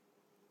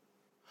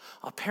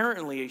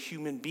 Apparently, a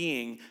human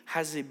being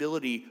has the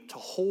ability to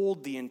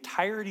hold the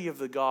entirety of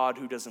the God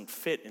who doesn't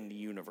fit in the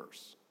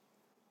universe.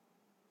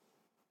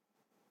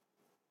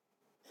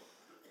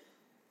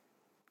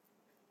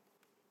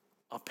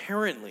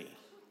 Apparently,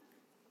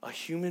 a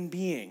human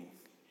being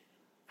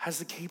has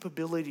the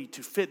capability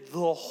to fit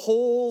the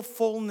whole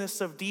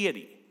fullness of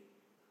deity,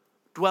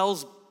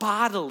 dwells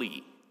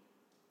bodily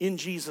in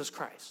Jesus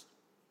Christ.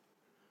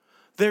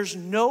 There's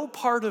no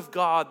part of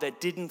God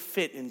that didn't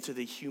fit into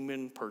the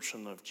human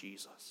person of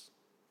Jesus.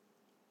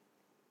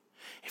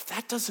 If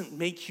that doesn't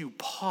make you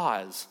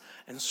pause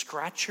and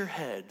scratch your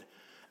head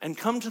and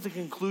come to the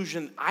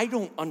conclusion, I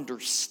don't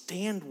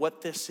understand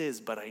what this is,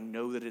 but I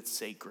know that it's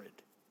sacred.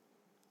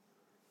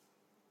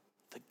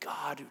 The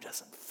God who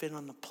doesn't fit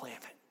on the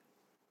planet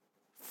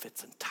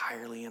fits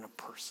entirely in a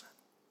person.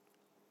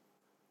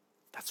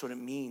 That's what it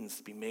means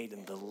to be made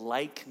in the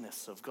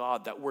likeness of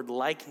God. That word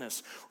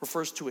likeness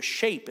refers to a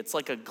shape. It's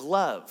like a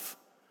glove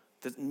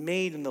that's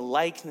made in the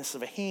likeness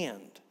of a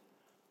hand.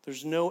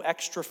 There's no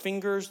extra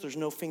fingers. There's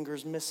no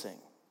fingers missing.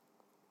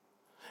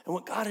 And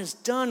what God has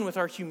done with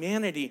our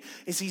humanity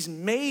is he's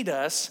made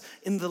us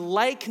in the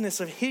likeness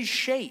of his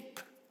shape.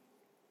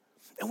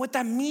 And what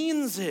that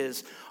means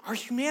is our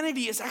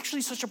humanity is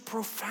actually such a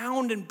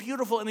profound and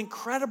beautiful and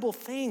incredible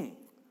thing.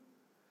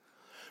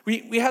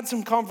 We had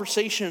some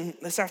conversation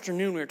this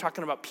afternoon. We were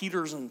talking about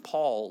Peter's and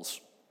Paul's,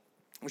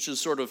 which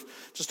is sort of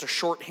just a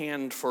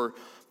shorthand for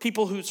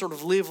people who sort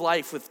of live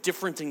life with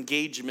different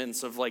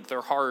engagements of like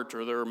their heart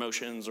or their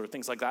emotions or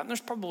things like that. And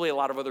there's probably a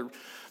lot of other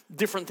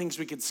different things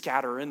we could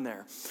scatter in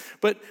there.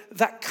 But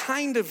that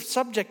kind of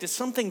subject is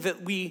something that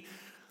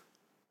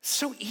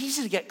so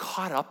easy to get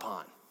caught up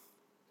on.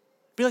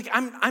 Be like,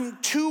 I'm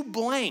too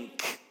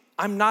blank.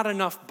 I'm not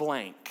enough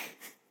blank.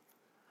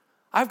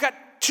 I've got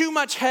too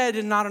much head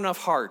and not enough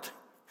heart.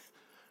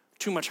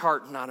 Too much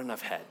heart and not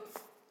enough head.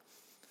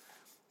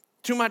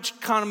 Too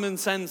much common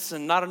sense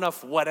and not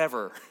enough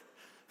whatever.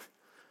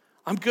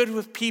 I'm good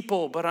with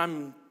people, but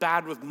I'm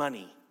bad with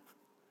money.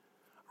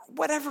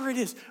 Whatever it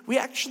is, we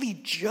actually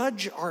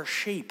judge our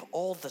shape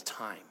all the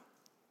time.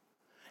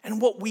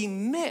 And what we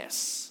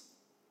miss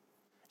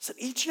is that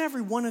each and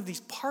every one of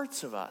these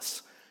parts of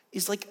us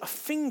is like a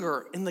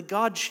finger in the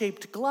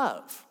God-shaped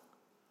glove.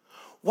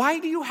 Why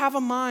do you have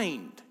a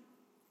mind?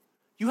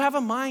 You have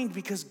a mind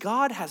because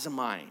God has a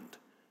mind.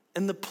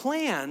 And the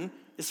plan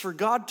is for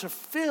God to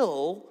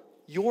fill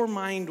your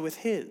mind with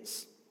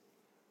his.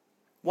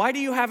 Why do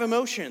you have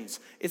emotions?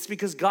 It's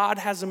because God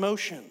has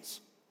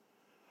emotions.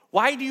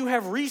 Why do you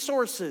have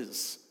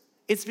resources?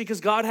 It's because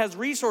God has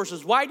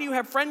resources. Why do you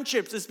have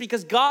friendships? It's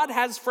because God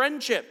has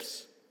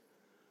friendships.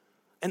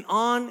 And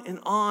on and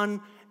on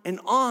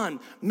and on.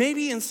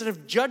 Maybe instead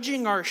of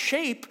judging our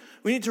shape,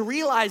 we need to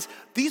realize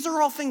these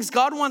are all things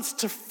God wants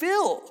to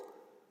fill.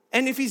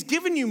 And if he's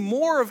given you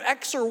more of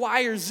X or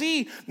Y or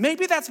Z,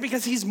 maybe that's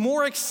because he's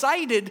more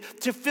excited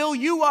to fill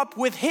you up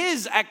with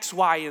his X,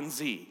 Y, and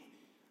Z.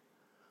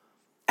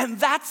 And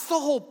that's the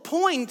whole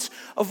point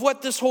of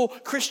what this whole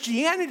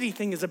Christianity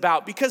thing is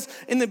about. Because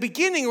in the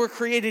beginning, we're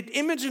created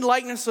image and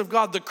likeness of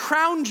God, the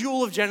crown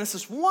jewel of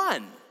Genesis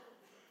 1.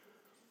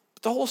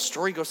 But the whole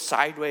story goes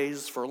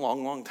sideways for a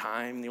long, long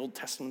time. The Old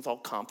Testament's all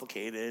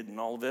complicated and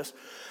all of this.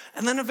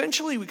 And then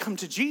eventually we come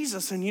to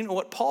Jesus, and you know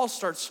what Paul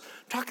starts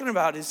talking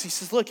about is he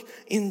says, look,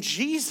 in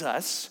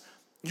Jesus,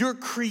 you're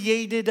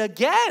created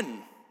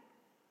again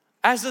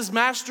as his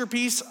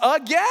masterpiece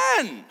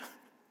again.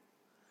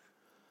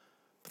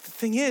 But the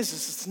thing is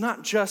it's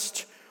not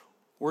just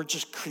we're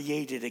just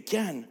created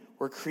again.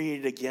 We're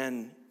created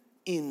again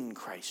in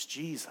Christ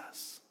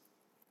Jesus.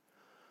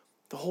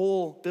 The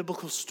whole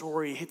biblical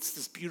story hits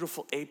this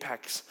beautiful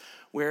apex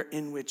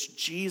in which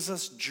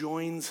Jesus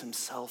joins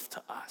himself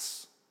to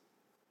us.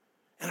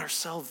 And our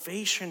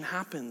salvation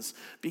happens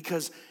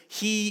because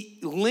he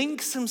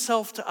links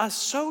himself to us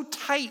so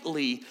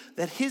tightly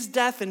that his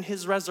death and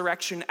his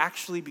resurrection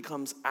actually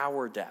becomes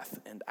our death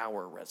and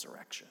our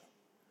resurrection.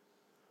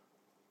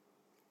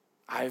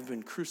 I have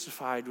been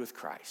crucified with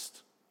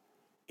Christ.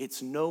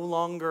 It's no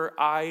longer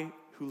I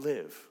who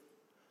live,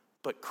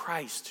 but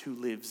Christ who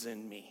lives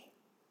in me.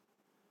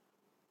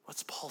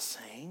 What's Paul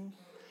saying?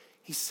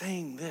 He's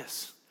saying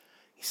this.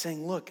 He's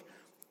saying, look,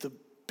 the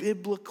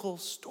biblical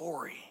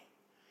story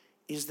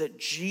is that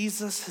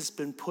Jesus has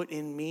been put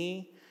in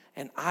me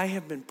and I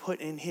have been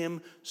put in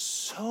him,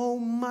 so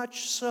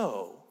much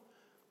so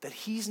that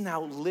he's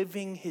now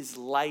living his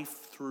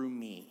life through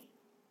me.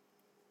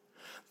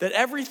 That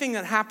everything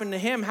that happened to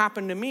him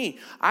happened to me.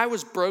 I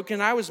was broken,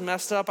 I was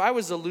messed up, I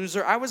was a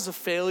loser, I was a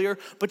failure.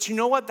 But you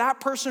know what? That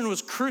person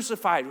was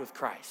crucified with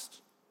Christ.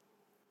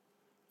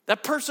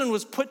 That person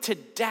was put to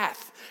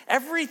death.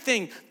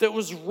 Everything that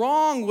was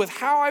wrong with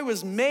how I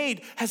was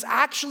made has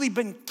actually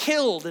been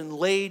killed and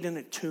laid in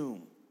a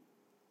tomb.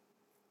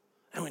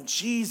 And when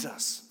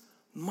Jesus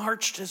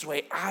marched his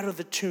way out of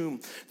the tomb,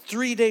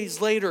 3 days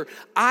later,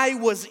 I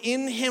was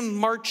in him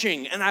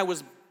marching, and I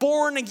was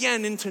born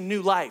again into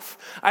new life.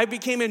 I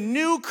became a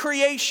new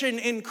creation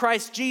in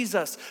Christ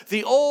Jesus.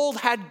 The old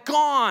had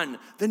gone,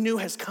 the new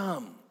has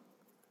come.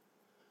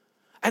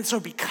 And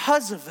so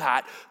because of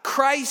that,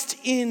 Christ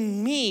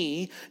in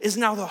me is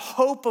now the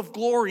hope of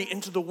glory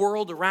into the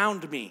world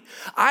around me.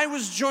 I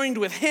was joined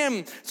with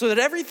him so that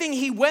everything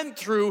he went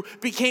through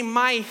became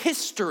my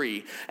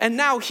history. And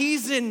now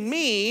he's in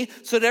me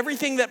so that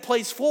everything that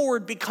plays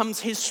forward becomes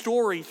his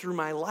story through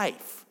my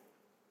life.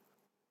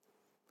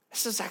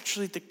 This is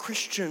actually the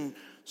Christian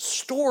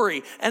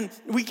story. And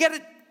we get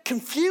it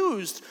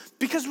confused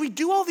because we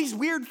do all these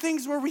weird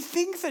things where we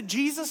think that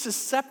Jesus is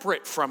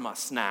separate from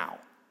us now.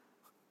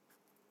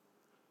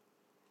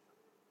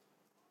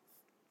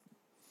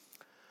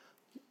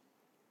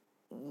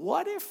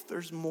 What if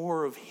there's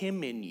more of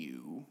him in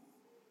you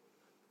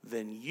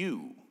than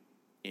you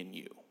in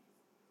you?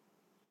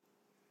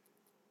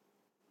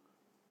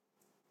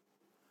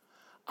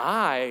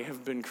 I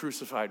have been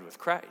crucified with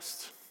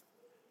Christ.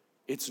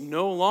 It's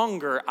no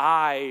longer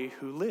I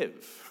who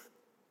live,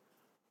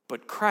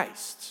 but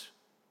Christ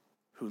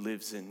who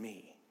lives in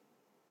me.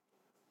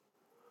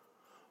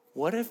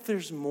 What if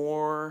there's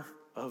more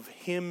of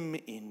him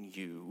in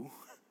you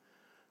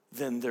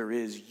than there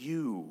is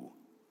you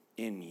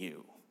in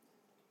you?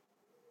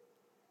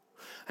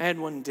 I had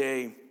one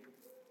day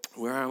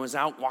where I was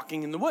out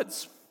walking in the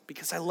woods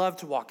because I love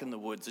to walk in the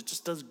woods. It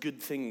just does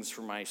good things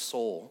for my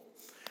soul.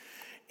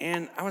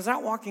 And I was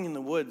out walking in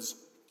the woods,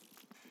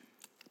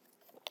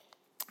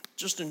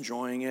 just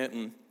enjoying it.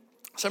 And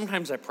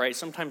sometimes I pray,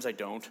 sometimes I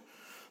don't.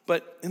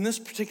 But in this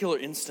particular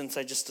instance,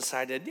 I just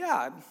decided,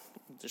 I'd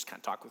just kind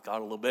of talk with God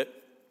a little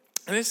bit.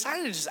 And I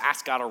decided to just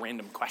ask God a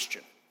random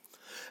question.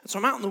 And so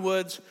I'm out in the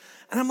woods,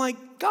 and I'm like,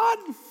 God,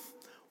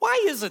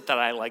 why is it that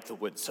I like the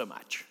woods so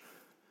much?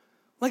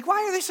 Like,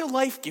 why are they so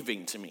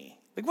life-giving to me?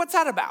 Like, what's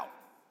that about?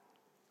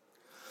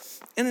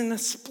 And in a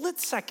split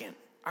second,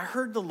 I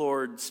heard the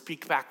Lord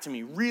speak back to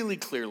me really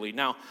clearly.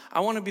 Now, I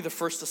want to be the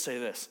first to say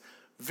this.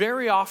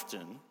 Very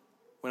often,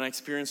 when I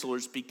experience the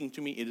Lord speaking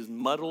to me, it is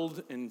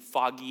muddled and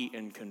foggy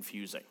and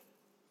confusing.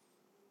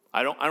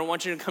 I don't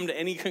want you to come to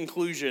any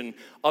conclusion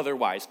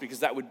otherwise, because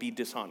that would be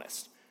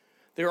dishonest.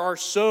 There are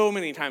so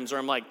many times where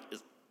I'm like,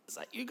 is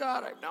that you,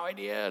 God? I have no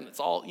idea. And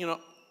it's all,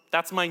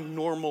 that's my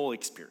normal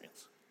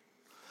experience.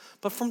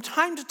 But from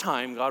time to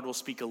time, God will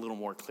speak a little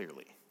more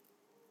clearly.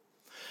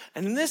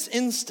 And in this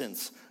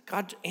instance,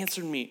 God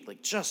answered me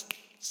like just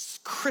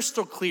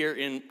crystal clear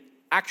in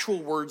actual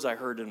words I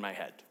heard in my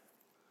head.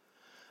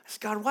 I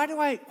said, God, why do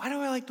I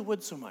like the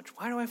woods so much?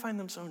 Why do I find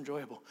them so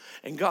enjoyable?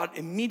 And God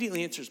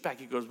immediately answers back.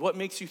 He goes, what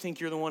makes you think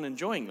you're the one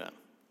enjoying them?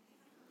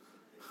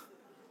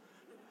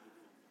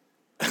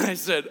 And I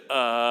said,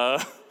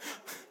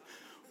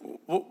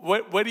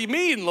 what do you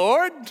mean,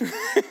 Lord?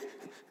 And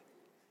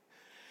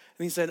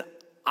he said,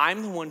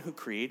 I'm the one who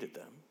created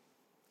them.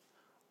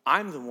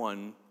 I'm the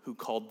one who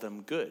called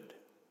them good.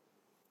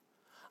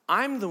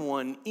 I'm the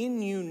one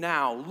in you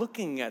now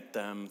looking at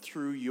them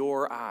through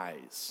your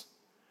eyes.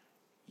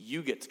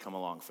 You get to come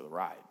along for the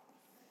ride.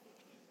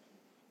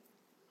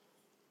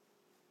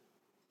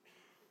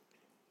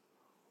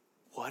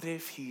 What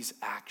if he's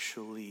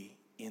actually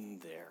in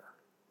there?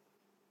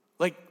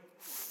 Like,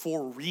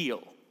 for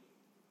real.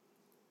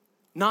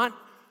 Not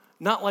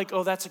like,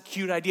 oh, that's a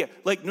cute idea.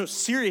 Like, no,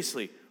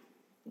 seriously.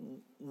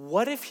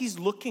 What if he's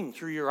looking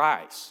through your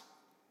eyes?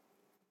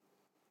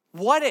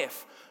 What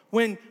if,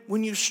 when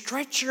you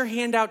stretch your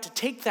hand out to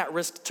take that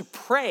risk to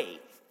pray,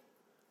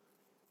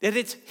 that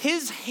it's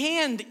his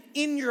hand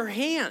in your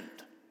hand?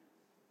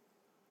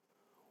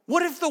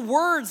 What if the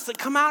words that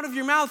come out of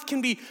your mouth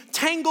can be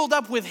tangled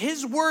up with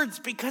his words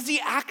because he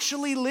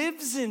actually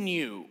lives in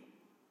you?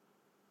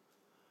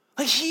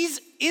 Like,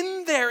 he's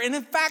in there, and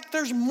in fact,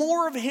 there's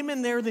more of him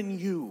in there than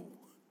you.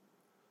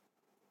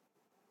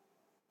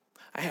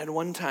 I had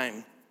one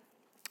time,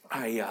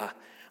 I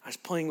I was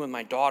playing with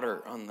my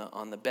daughter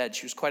on the bed.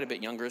 She was quite a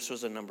bit younger. This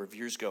was a number of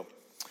years ago.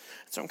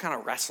 So I'm kind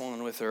of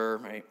wrestling with her,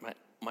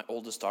 my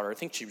oldest daughter. I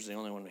think she was the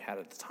only one we had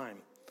at the time.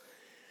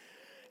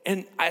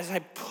 And as I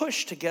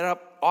push to get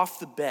up off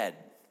the bed,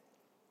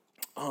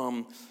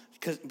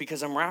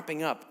 because I'm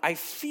wrapping up, I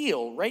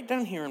feel right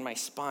down here in my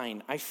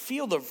spine, I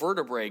feel the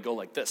vertebrae go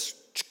like this.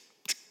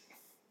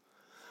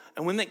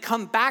 And when they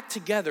come back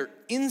together,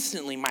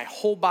 instantly my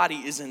whole body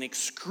is in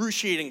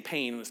excruciating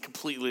pain and is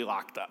completely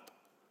locked up.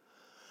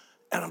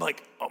 And I'm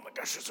like, oh my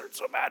gosh, this hurts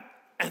so bad.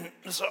 And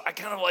so I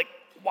kind of like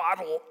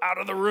waddle out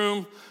of the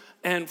room.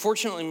 And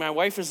fortunately, my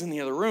wife is in the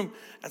other room.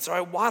 And so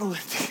I waddle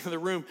into the other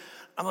room.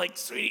 I'm like,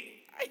 sweetie,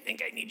 I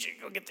think I need you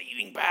to go get the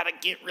heating pad. I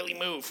can't really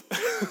move.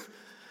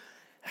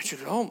 And she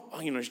goes, oh,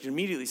 she can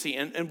immediately see.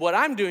 And what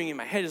I'm doing in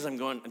my head is I'm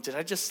going, did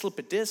I just slip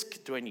a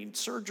disc? Do I need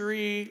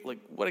surgery? Like,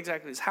 what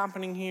exactly is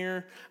happening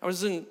here? I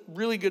was in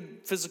really good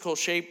physical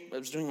shape. I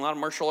was doing a lot of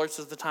martial arts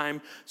at the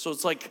time. So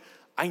it's like,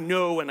 I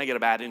know when I get a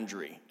bad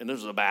injury. And this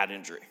was a bad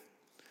injury.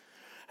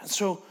 And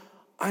so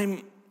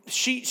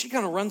she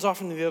kind of runs off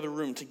into the other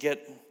room to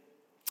get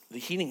the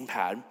heating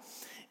pad.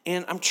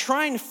 And I'm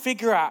trying to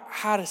figure out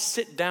how to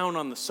sit down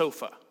on the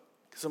sofa.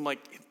 Because I'm like,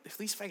 at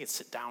least if I could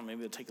sit down,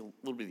 maybe it'll take a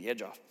little bit of the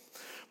edge off.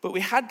 But we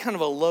had kind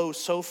of a low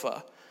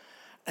sofa.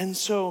 And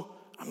so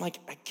I'm like,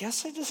 I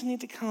guess I just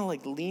need to kind of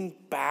like lean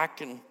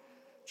back and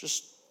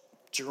just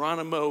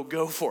Geronimo,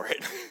 go for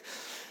it.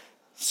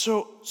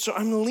 So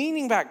I'm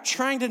leaning back,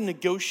 trying to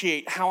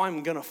negotiate how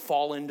I'm going to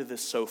fall into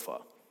this sofa.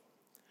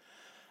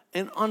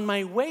 And on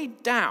my way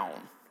down,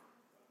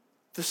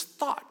 this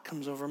thought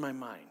comes over my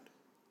mind.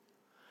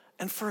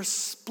 And for a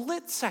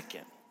split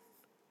second,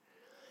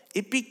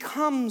 it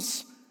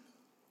becomes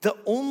the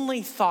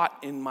only thought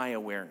in my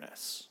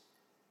awareness.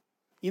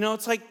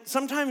 It's like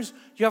sometimes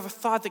you have a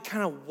thought that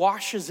kind of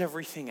washes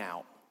everything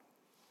out.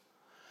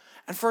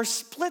 And for a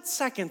split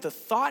second, the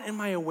thought in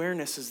my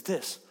awareness is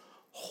this: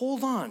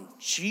 hold on,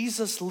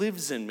 Jesus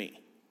lives in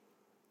me.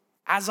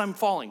 As I'm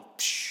falling,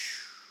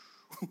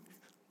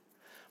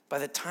 by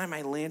the time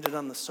I landed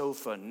on the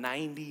sofa,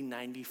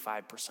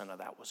 95% of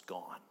that was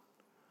gone.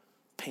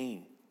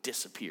 Pain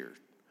disappeared.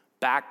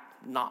 Back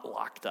not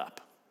locked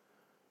up.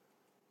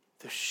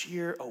 The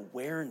sheer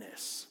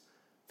awareness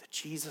that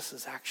Jesus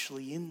is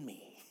actually in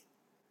me.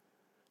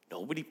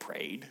 Nobody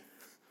prayed.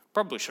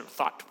 Probably should have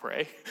thought to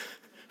pray.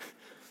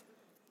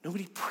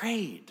 Nobody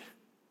prayed.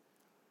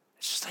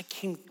 It's just I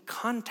came in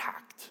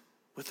contact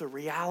with a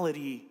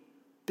reality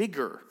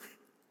bigger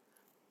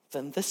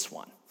than this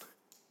one.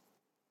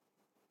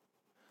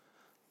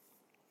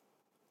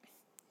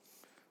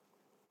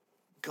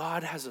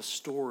 God has a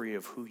story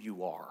of who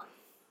you are.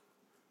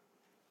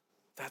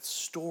 That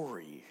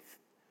story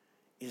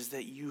is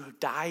that you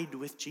died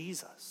with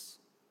Jesus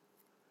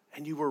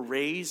and you were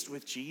raised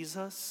with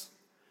Jesus,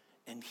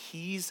 and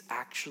he's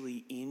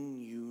actually in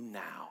you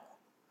now,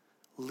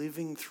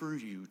 living through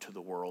you to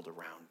the world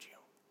around you.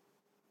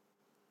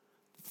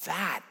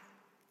 That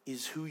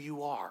is who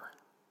you are.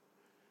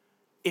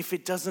 If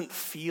it doesn't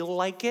feel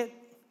like it,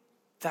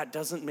 that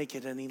doesn't make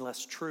it any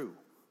less true.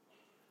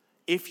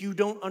 If you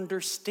don't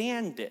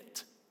understand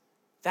it,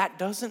 that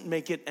doesn't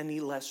make it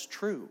any less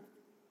true.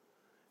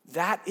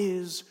 That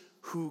is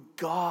who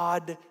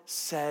God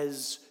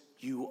says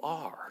you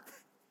are.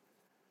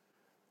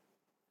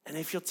 And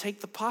if you'll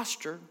take the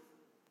posture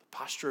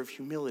of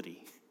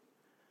humility,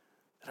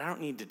 that I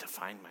don't need to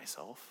define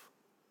myself,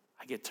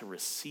 I get to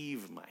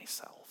receive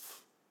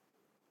myself,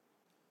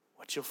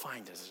 what you'll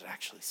find is it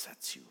actually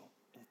sets you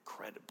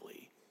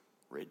incredibly,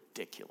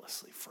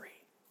 ridiculously free.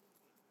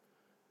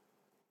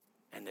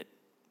 And it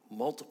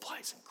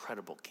multiplies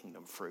incredible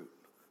kingdom fruit.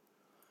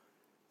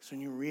 So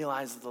when you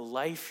realize that the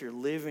life you're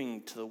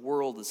living to the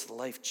world is the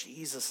life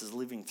Jesus is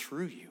living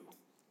through you,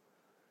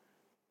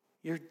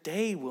 your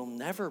day will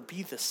never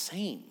be the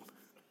same.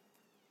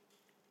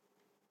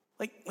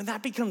 Like when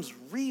that becomes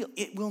real,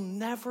 it will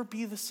never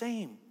be the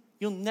same.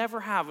 You'll never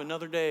have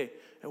another day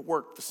at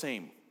work the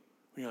same.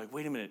 When you're like,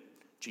 wait a minute,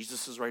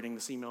 Jesus is writing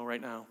this email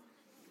right now.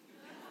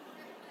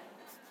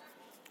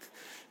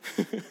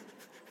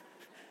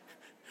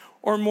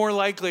 Or more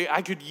likely,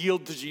 I could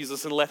yield to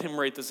Jesus and let him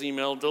write this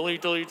email.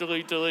 Delete.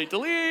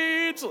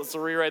 So let's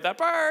rewrite that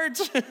part.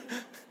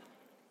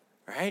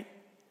 Right?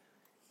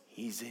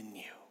 He's in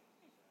you.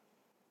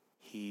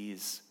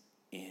 He's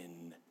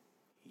in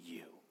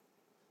you.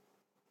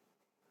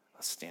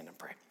 Let's stand and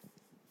pray.